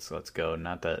call. Let's go.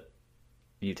 Not that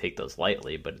you take those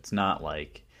lightly, but it's not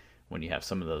like when you have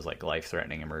some of those like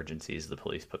life-threatening emergencies, the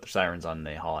police put their sirens on and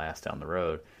they haul ass down the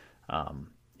road.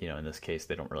 In this case,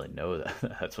 they don't really know that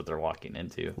that's what they're walking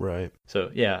into. Right.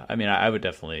 So, yeah, I mean, I would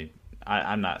definitely,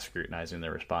 I'm not scrutinizing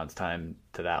their response time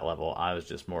to that level. I was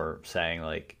just more saying,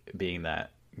 like, being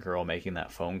that girl making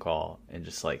that phone call and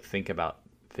just, like, think about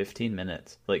 15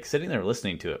 minutes. Like, sitting there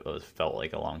listening to it felt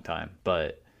like a long time.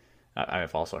 But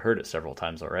I've also heard it several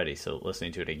times already. So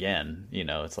listening to it again,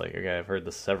 it's like, okay, I've heard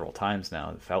this several times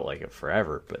now. It felt like it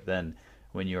forever. But then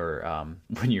when you're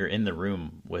in the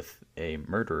room with a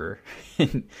murderer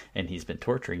and he's been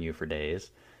torturing you for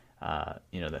days,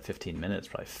 that 15 minutes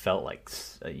probably felt like,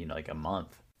 like a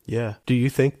month. Yeah. Do you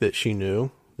think that she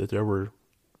knew that there were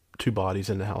 2 bodies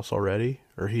in the house already,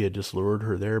 or he had just lured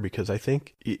her there? Because I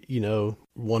think,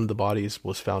 one of the bodies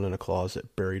was found in a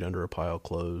closet buried under a pile of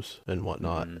clothes and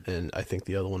whatnot. Mm-hmm. And I think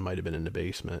the other one might have been in the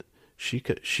basement.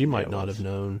 She might not have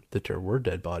known that there were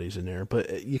dead bodies in there,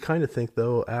 but you kind of think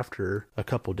though, after a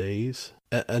couple days,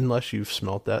 unless you've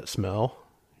smelt that smell,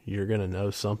 you're going to know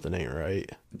something ain't right.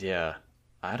 Yeah.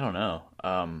 I don't know.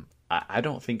 I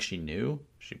don't think she knew.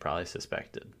 She probably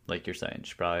suspected, like you're saying.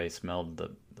 She probably smelled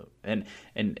and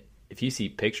if you see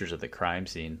pictures of the crime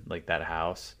scene, like that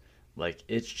house, like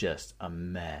it's just a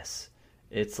mess.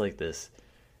 It's like this.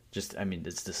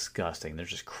 It's disgusting. There's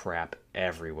just crap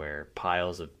everywhere.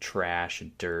 Piles of trash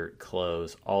and dirt,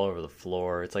 clothes all over the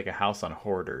floor. It's like a house on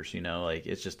hoarders, like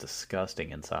it's just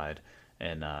disgusting inside.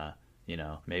 And,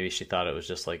 maybe she thought it was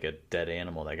just like a dead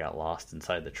animal that got lost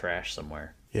inside the trash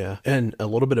somewhere. Yeah. And a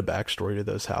little bit of backstory to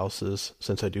those houses,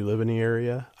 since I do live in the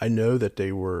area. I know that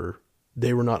they were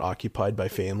not occupied by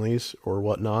families or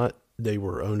whatnot. They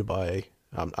were owned by,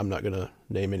 I'm not going to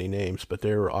name any names, but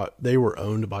they were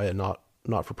owned by a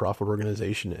not-for-profit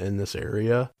organization in this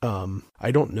area.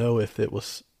 I don't know if it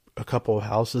was a couple of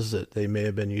houses that they may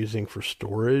have been using for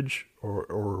storage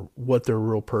or what their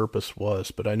real purpose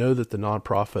was, but I know that the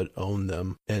nonprofit owned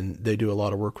them and they do a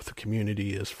lot of work with the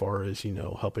community as far as,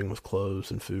 helping with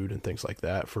clothes and food and things like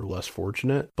that for less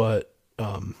fortunate. But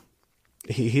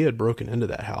he had broken into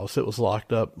that house. It was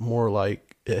locked up more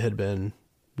like it had been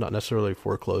not necessarily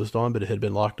foreclosed on, but it had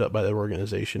been locked up by the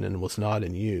organization and was not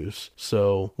in use.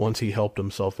 So once he helped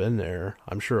himself in there,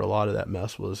 I'm sure a lot of that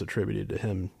mess was attributed to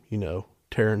him,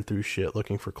 tearing through shit,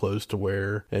 looking for clothes to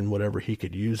wear and whatever he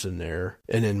could use in there.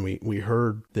 And then we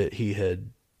heard that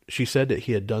she said that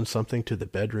he had done something to the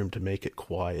bedroom to make it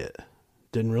quiet.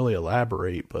 Didn't really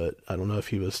elaborate, but I don't know if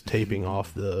he was taping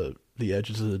off the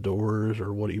edges of the doors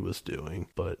or what he was doing,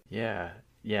 but yeah,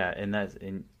 and that's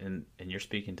and you're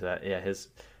speaking to that. Yeah,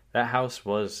 that house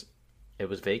was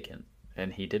vacant,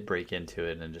 and he did break into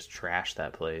it and just trash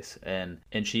that place. And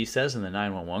she says in the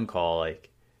 911 call, like,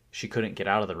 she couldn't get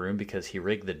out of the room because he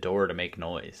rigged the door to make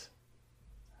noise.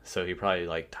 So he probably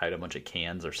like tied a bunch of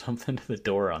cans or something to the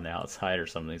door on the outside or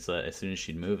something, so that as soon as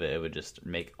she'd move it, it would just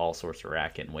make all sorts of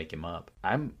racket and wake him up.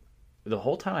 The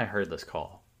whole time I heard this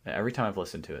call, every time I've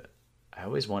listened to it, I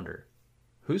always wonder,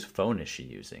 whose phone is she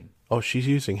using? Oh, she's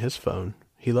using his phone.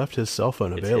 He left his cell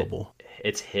phone available.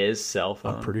 It's his cell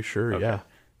phone? I'm pretty sure, okay. Yeah.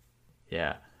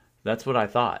 Yeah, that's what I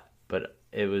thought. But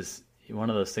it was one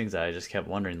of those things that I just kept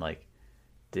wondering, like,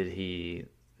 did he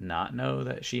not know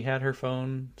that she had her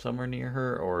phone somewhere near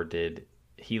her, or did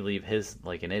he leave his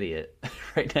like an idiot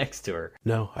right next to her?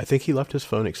 No, I think he left his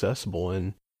phone accessible,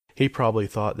 and he probably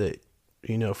thought that,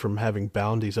 from having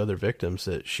bound these other victims,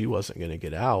 that she wasn't going to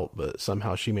get out, but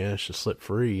somehow she managed to slip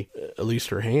free, at least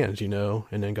her hands, and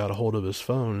then got a hold of his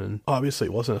phone. And obviously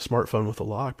it wasn't a smartphone with a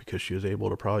lock, because she was able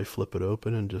to probably flip it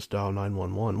open and just dial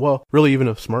 911. Well, really, even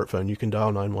a smartphone, you can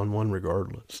dial 911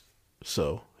 regardless.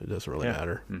 So it doesn't really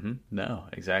matter. Mm-hmm. No,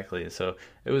 exactly. So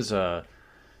it was,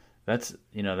 that's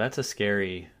a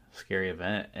scary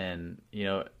event. And,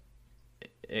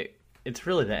 it's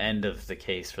really the end of the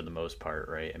case for the most part,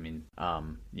 right? I mean,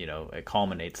 it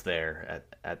culminates there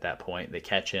at that point. They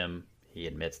catch him. He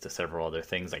admits to several other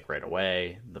things, like right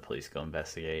away. The police go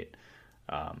investigate.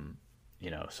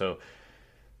 So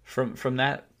from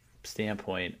that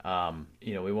standpoint,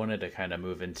 we wanted to kind of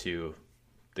move into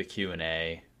the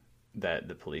Q&A that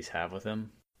the police have with him.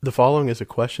 The following is a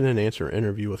question and answer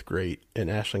interview with Great in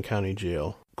Ashland County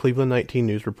Jail. Cleveland 19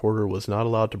 News reporter was not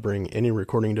allowed to bring any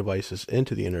recording devices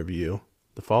into the interview.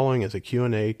 The following is a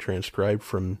Q&A transcribed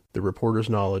from the reporter's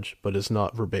knowledge, but is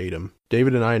not verbatim.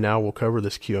 David and I now will cover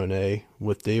this Q&A,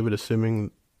 with David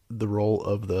assuming the role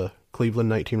of the Cleveland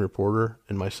 19 reporter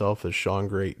and myself as Sean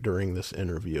Great during this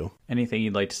interview. Anything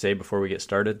you'd like to say before we get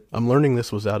started? I'm learning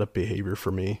this was out of behavior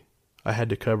for me. I had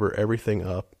to cover everything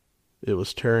up. It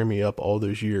was tearing me up all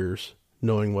those years,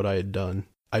 knowing what I had done.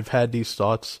 I've had these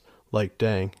thoughts like,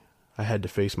 dang, I had to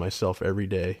face myself every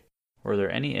day. Were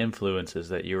there any influences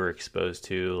that you were exposed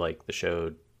to, like the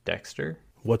show Dexter?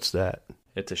 What's that?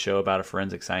 It's a show about a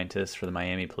forensic scientist for the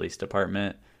Miami Police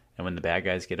Department, and when the bad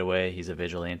guys get away, he's a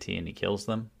vigilante and he kills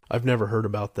them. I've never heard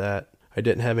about that. I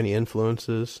didn't have any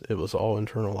influences. It was all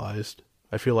internalized.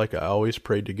 I feel like I always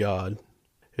prayed to God.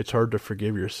 It's hard to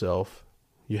forgive yourself.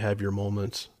 You have your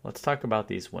moments. Let's talk about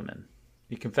these women.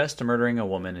 You confessed to murdering a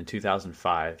woman in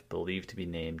 2005, believed to be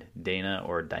named Dana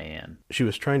or Diane. She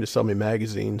was trying to sell me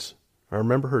magazines. I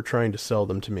remember her trying to sell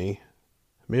them to me.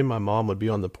 Me and my mom would be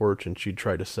on the porch and she'd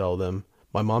try to sell them.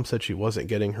 My mom said she wasn't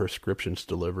getting her prescriptions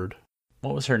delivered.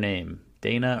 What was her name,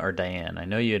 Dana or Diane? I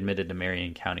know you admitted to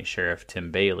Marion County Sheriff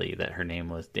Tim Bailey that her name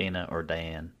was Dana or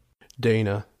Diane.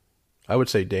 Dana. I would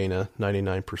say Dana,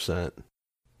 99%.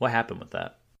 What happened with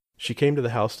that? She came to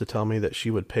the house to tell me that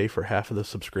she would pay for half of the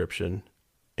subscription,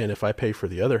 and if I pay for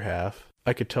the other half,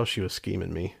 I could tell she was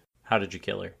scheming me. How did you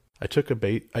kill her? I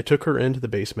took her into the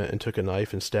basement and took a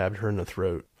knife and stabbed her in the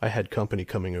throat. I had company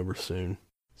coming over soon.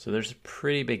 So there's a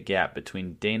pretty big gap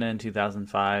between Dana in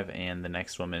 2005 and the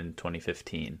next woman in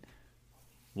 2015.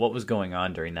 What was going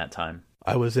on during that time?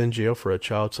 I was in jail for a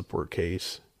child support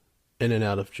case. In and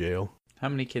out of jail. How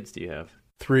many kids do you have?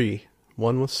 3.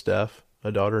 One with Steph,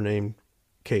 a daughter named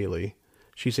Kaylee.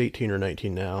 She's 18 or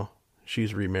 19 now.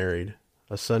 She's remarried.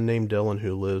 A son named Dylan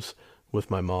who lives with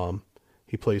my mom.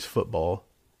 He plays football.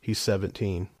 He's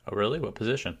 17. Oh, really? What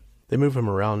position? They move him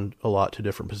around a lot to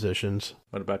different positions.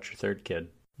 What about your third kid?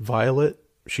 Violet,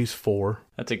 she's 4.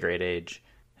 That's a great age.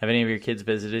 Have any of your kids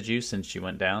visited you since you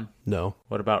went down? No.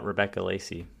 What about Rebecca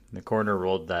Lacey? The coroner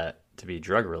ruled that to be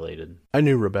drug-related. I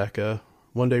knew Rebecca.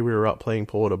 One day we were out playing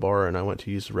pool at a bar and I went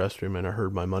to use the restroom and I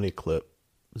heard my money clip.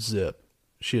 Zip.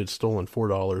 She had stolen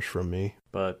 $4 from me.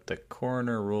 But the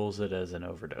coroner rules it as an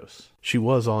overdose. She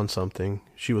was on something.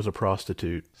 She was a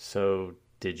prostitute. So,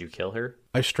 did you kill her?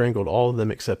 I strangled all of them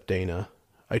except Dana.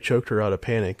 I choked her out of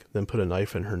panic, then put a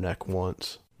knife in her neck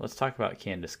once. Let's talk about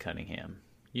Candace Cunningham.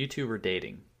 You two were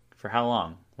dating. For how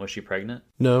long? Was she pregnant?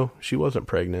 No, she wasn't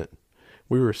pregnant.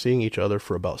 We were seeing each other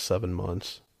for about 7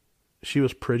 months. She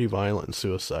was pretty violent and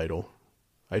suicidal.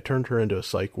 I turned her into a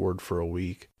psych ward for a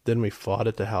week. Then we fought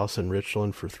at the house in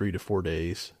Richland for 3 to 4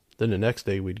 days. Then the next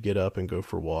day we'd get up and go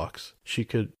for walks. She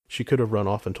could have run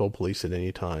off and told police at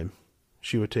any time.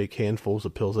 She would take handfuls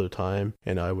of pills at a time,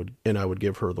 and I would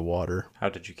give her the water. How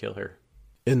did you kill her?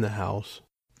 In the house.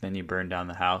 Then you burned down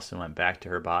the house and went back to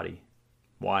her body.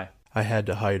 Why? I had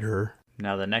to hide her.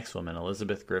 Now the next woman,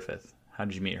 Elizabeth Griffith. How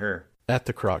did you meet her? At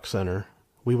the Kroc Center.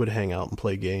 We would hang out and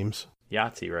play games.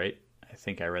 Yahtzee, right? I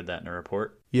think I read that in a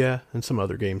report. Yeah, and some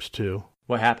other games too.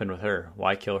 What happened with her?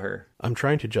 Why kill her? I'm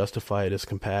trying to justify it as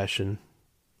compassion.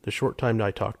 The short time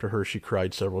I talked to her, she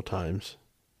cried several times.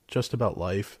 Just about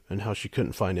life and how she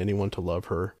couldn't find anyone to love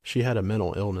her. She had a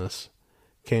mental illness.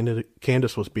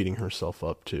 Candace was beating herself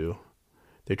up too.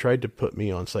 They tried to put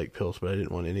me on psych pills, but I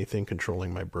didn't want anything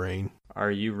controlling my brain.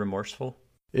 Are you remorseful?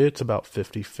 It's about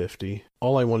 50-50.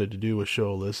 All I wanted to do was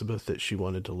show Elizabeth that she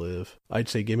wanted to live. I'd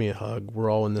say, give me a hug. We're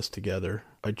all in this together.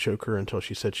 I'd choke her until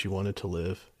she said she wanted to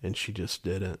live, and she just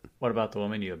didn't. What about the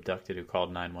woman you abducted who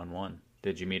called 911?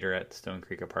 Did you meet her at Stone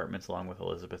Creek Apartments along with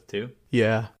Elizabeth too?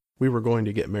 Yeah, we were going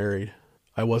to get married.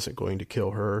 I wasn't going to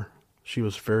kill her. She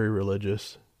was very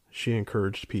religious. She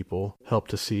encouraged people,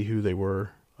 helped to see who they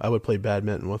were. I would play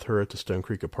badminton with her at the Stone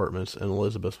Creek Apartments, and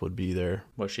Elizabeth would be there.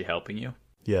 Was she helping you?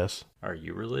 Yes. Are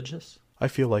you religious? I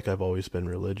feel like I've always been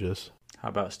religious. How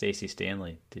about Stacey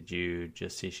Stanley? Did you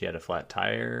just see she had a flat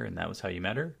tire and that was how you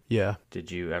met her? Yeah. Did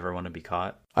you ever want to be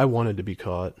caught? I wanted to be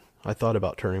caught. I thought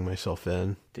about turning myself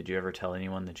in. Did you ever tell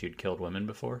anyone that you'd killed women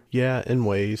before? Yeah, in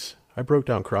ways. I broke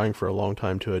down crying for a long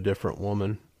time to different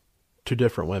women.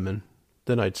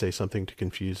 Then I'd say something to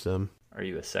confuse them. Are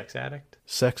you a sex addict?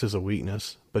 Sex is a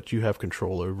weakness, but you have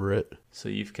control over it. So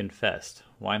you've confessed.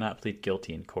 Why not plead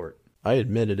guilty in court? I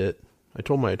admitted it. I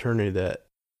told my attorney that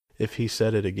if he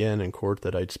said it again in court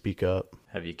that I'd speak up.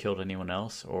 Have you killed anyone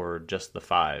else or just the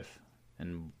 5?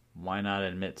 And why not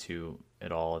admit to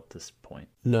it all at this point?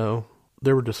 No,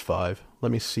 there were just 5.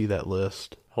 Let me see that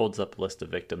list. Holds up a list of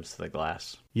victims to the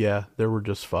glass. Yeah, there were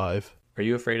just 5. Are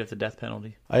you afraid of the death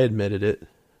penalty? I admitted it.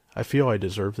 I feel I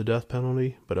deserve the death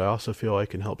penalty, but I also feel I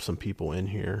can help some people in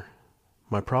here.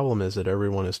 My problem is that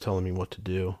everyone is telling me what to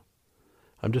do.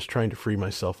 I'm just trying to free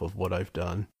myself of what I've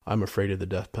done. I'm afraid of the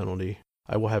death penalty.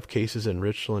 I will have cases in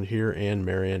Richland here and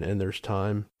Marion, and there's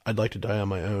time. I'd like to die on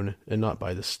my own and not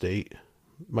by the state.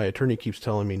 My attorney keeps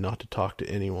telling me not to talk to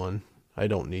anyone. I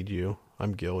don't need you.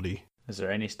 I'm guilty. Is there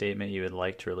any statement you would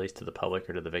like to release to the public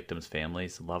or to the victims'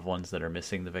 families, loved ones that are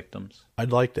missing the victims?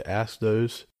 I'd like to ask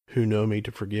those who know me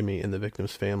to forgive me and the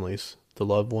victims' families, the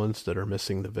loved ones that are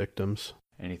missing the victims.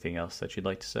 Anything else that you'd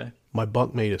like to say? My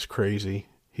bunkmate is crazy.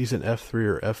 He's an F3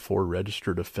 or F4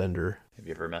 registered offender. Have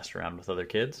you ever messed around with other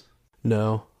kids?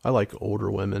 No, I like older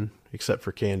women, except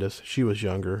for Candace. She was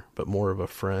younger, but more of a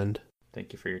friend.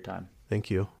 Thank you for your time.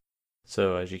 Thank you.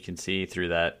 So as you can see through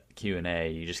that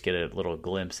Q&A, you just get a little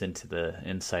glimpse into the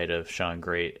insight of Sean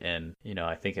Grate. And,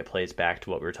 I think it plays back to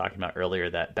what we were talking about earlier,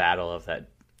 that battle of that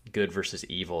good versus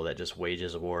evil that just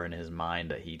wages a war in his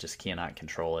mind, that he just cannot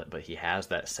control it. But he has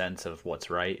that sense of what's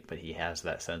right, but he has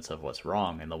that sense of what's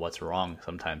wrong. And the what's wrong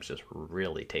sometimes just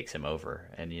really takes him over.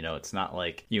 And, it's not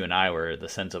like you and I where the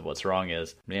sense of what's wrong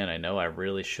is, man, I know I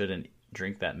really shouldn't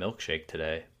drink that milkshake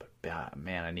today, but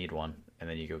man, I need one. And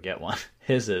then you go get one.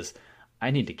 His is, I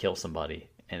need to kill somebody,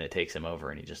 and it takes him over,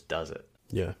 and he just does it.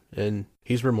 Yeah, and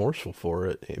he's remorseful for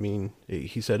it. I mean,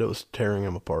 he said it was tearing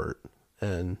him apart,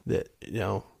 and that,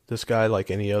 this guy, like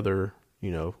any other,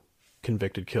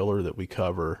 convicted killer that we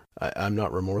cover, I'm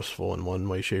not remorseful in one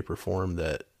way, shape, or form,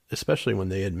 that, especially when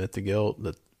they admit the guilt,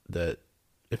 that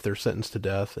if they're sentenced to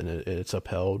death and it's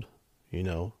upheld,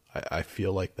 I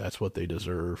feel like that's what they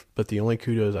deserve. But the only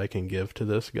kudos I can give to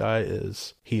this guy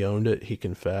is he owned it, he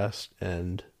confessed,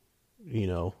 and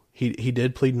he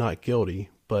did plead not guilty,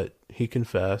 but he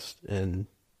confessed, and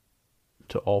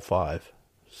to all 5.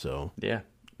 So yeah,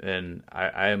 and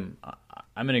I'm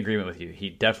in agreement with you. He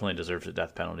definitely deserves a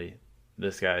death penalty.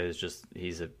 This guy is just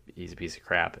he's a piece of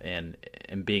crap, and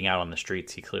being out on the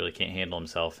streets, he clearly can't handle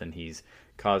himself, and he's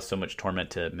caused so much torment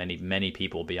to many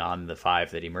people beyond the 5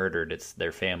 that he murdered. It's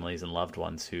their families and loved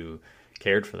ones who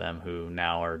cared for them, who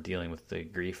now are dealing with the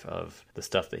grief of the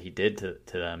stuff that he did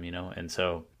to them, and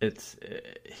so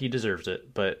he deserves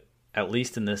it. But at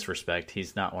least in this respect,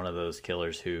 he's not one of those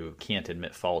killers who can't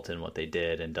admit fault in what they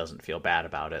did and doesn't feel bad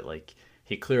about it. Like,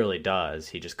 he clearly does,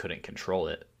 he just couldn't control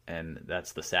it. And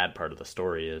that's the sad part of the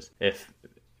story, is if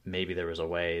maybe there was a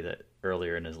way that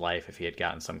earlier in his life, if he had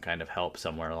gotten some kind of help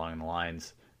somewhere along the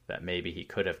lines, that maybe he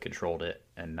could have controlled it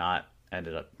and not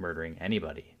ended up murdering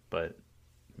anybody. But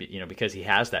because he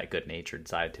has that good-natured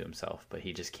side to himself, but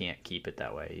he just can't keep it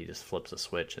that way. He just flips a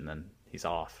switch and then he's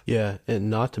off. Yeah,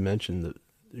 and not to mention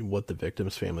what the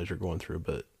victims' families are going through,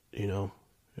 but,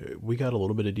 we got a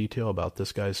little bit of detail about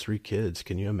this guy's 3 kids.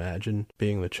 Can you imagine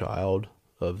being the child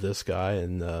of this guy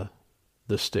and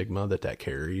the stigma that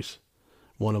carries?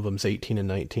 One of them's 18 and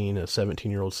 19, a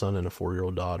 17-year-old son and a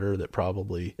 4-year-old daughter that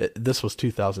probably, this was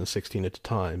 2016 at the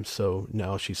time, so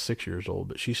now she's 6 years old,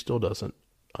 but she still doesn't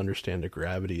understand the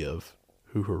gravity of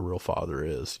who her real father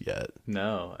is yet.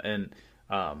 No, and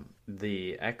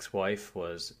the ex-wife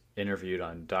was interviewed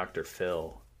on Dr.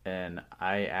 Phil, and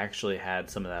I actually had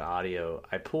some of that audio.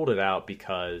 I pulled it out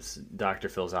because Dr.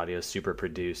 Phil's audio is super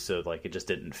produced, so it just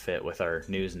didn't fit with our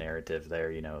news narrative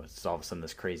there. It's all of a sudden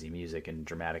this crazy music and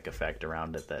dramatic effect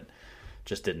around it that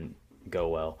just didn't go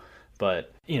well.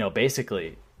 But,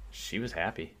 basically, she was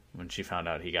happy when she found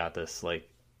out he got this.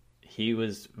 He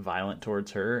was violent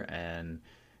towards her and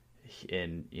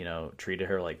treated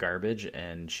her like garbage,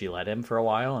 and she let him for a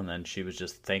while, and then she was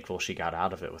just thankful she got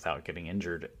out of it without getting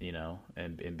injured,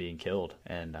 and being killed.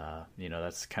 And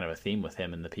that's kind of a theme with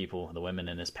him and the women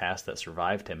in his past that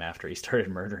survived him after he started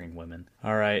murdering women.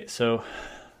 All right, so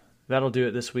that'll do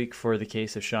it this week for the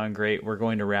case of Sean Grate. We're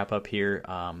going to wrap up here.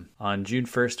 On June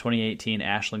 1st, 2018,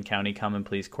 Ashland County Common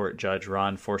Pleas Court Judge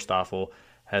Ron Forstoffel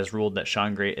has ruled that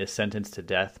Sean Grate is sentenced to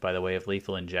death by the way of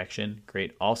lethal injection.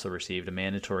 Grate also received a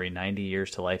mandatory 90 years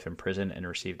to life in prison and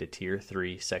received a Tier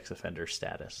 3 sex offender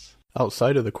status.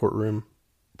 Outside of the courtroom,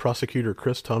 prosecutor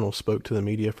Chris Tunnell spoke to the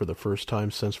media for the first time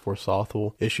since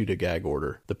Forstoffel issued a gag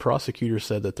order. The prosecutor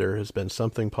said that there has been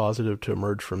something positive to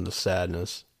emerge from the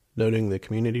sadness, noting the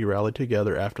community rallied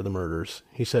together after the murders.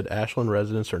 He said Ashland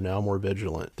residents are now more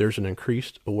vigilant. There's an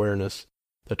increased awareness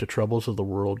that the troubles of the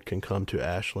world can come to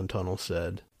Ashland, Tunnell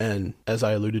said. And as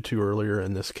I alluded to earlier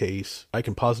in this case, I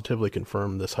can positively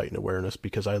confirm this heightened awareness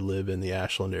because I live in the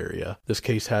Ashland area. This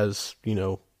case has,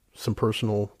 some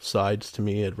personal sides to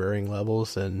me at varying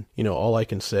levels. And, all I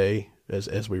can say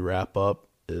as we wrap up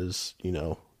is,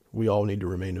 we all need to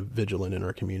remain vigilant in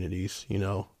our communities.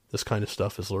 This kind of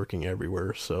stuff is lurking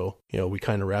everywhere. So, we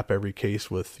kind of wrap every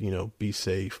case with, be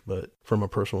safe. But from a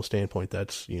personal standpoint,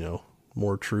 that's,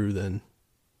 more true than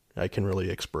I can really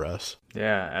express.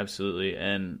 Yeah, absolutely.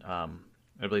 And I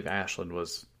believe Ashland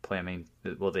was planning,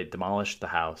 they demolished the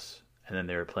house, and then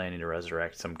they were planning to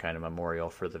resurrect some kind of memorial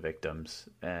for the victims.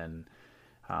 And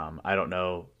I don't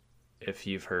know if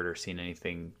you've heard or seen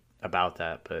anything about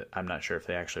that, but I'm not sure if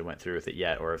they actually went through with it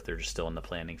yet or if they're just still in the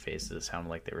planning phases. It sounded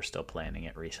like they were still planning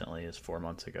it recently, as 4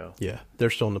 months ago. Yeah,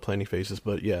 they're still in the planning phases,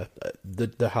 but yeah,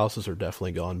 the houses are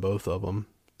definitely gone. Both of them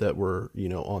that were,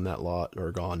 on that lot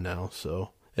are gone now.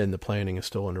 So, and the planning is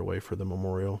still underway for the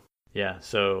memorial. Yeah.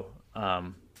 So,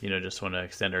 just want to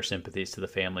extend our sympathies to the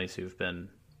families who've been,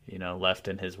 left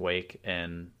in his wake,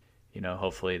 and,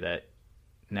 hopefully that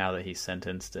now that he's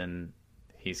sentenced and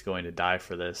he's going to die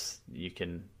for this, you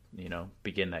can,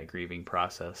 begin that grieving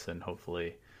process and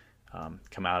hopefully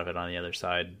come out of it on the other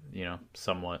side,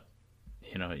 somewhat,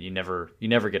 you never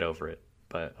get over it,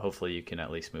 but hopefully you can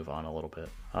at least move on a little bit.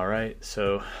 All right.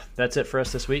 So that's it for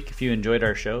us this week. If you enjoyed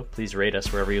our show, please rate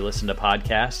us wherever you listen to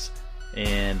podcasts.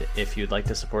 And if you'd like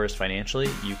to support us financially,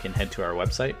 you can head to our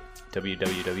website,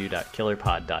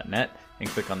 www.killerpod.net, and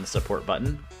click on the support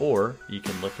button, or you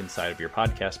can look inside of your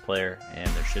podcast player and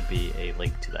there should be a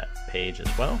link to that page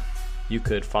as well. You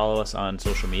could follow us on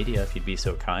social media if you'd be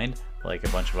so kind, like a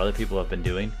bunch of other people have been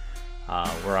doing.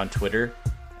 We're on Twitter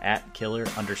at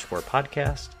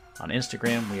 @killer_podcast. On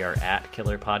Instagram, we are at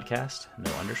Killer Podcast,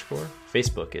 no underscore.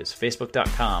 Facebook is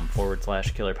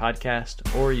facebook.com/Killer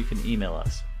Podcast, or you can email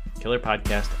us,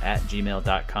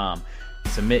 killerpodcast@gmail.com.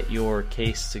 Submit your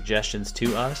case suggestions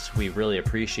to us. We really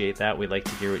appreciate that. We'd like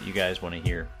to hear what you guys want to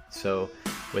hear. So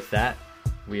with that,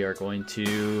 we are going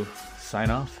to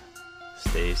sign off.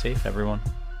 Stay safe, everyone.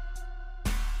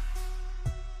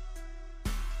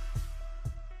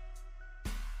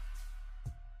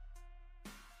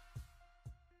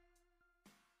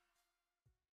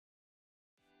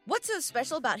 What's so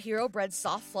special about Hero Bread's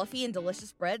soft, fluffy, and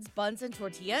delicious breads, buns, and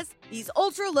tortillas? These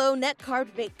ultra-low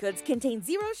net-carb baked goods contain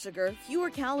 0 sugar, fewer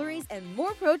calories, and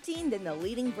more protein than the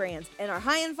leading brands, and are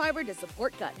high in fiber to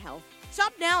support gut health.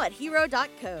 Shop now at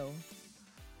Hero.co.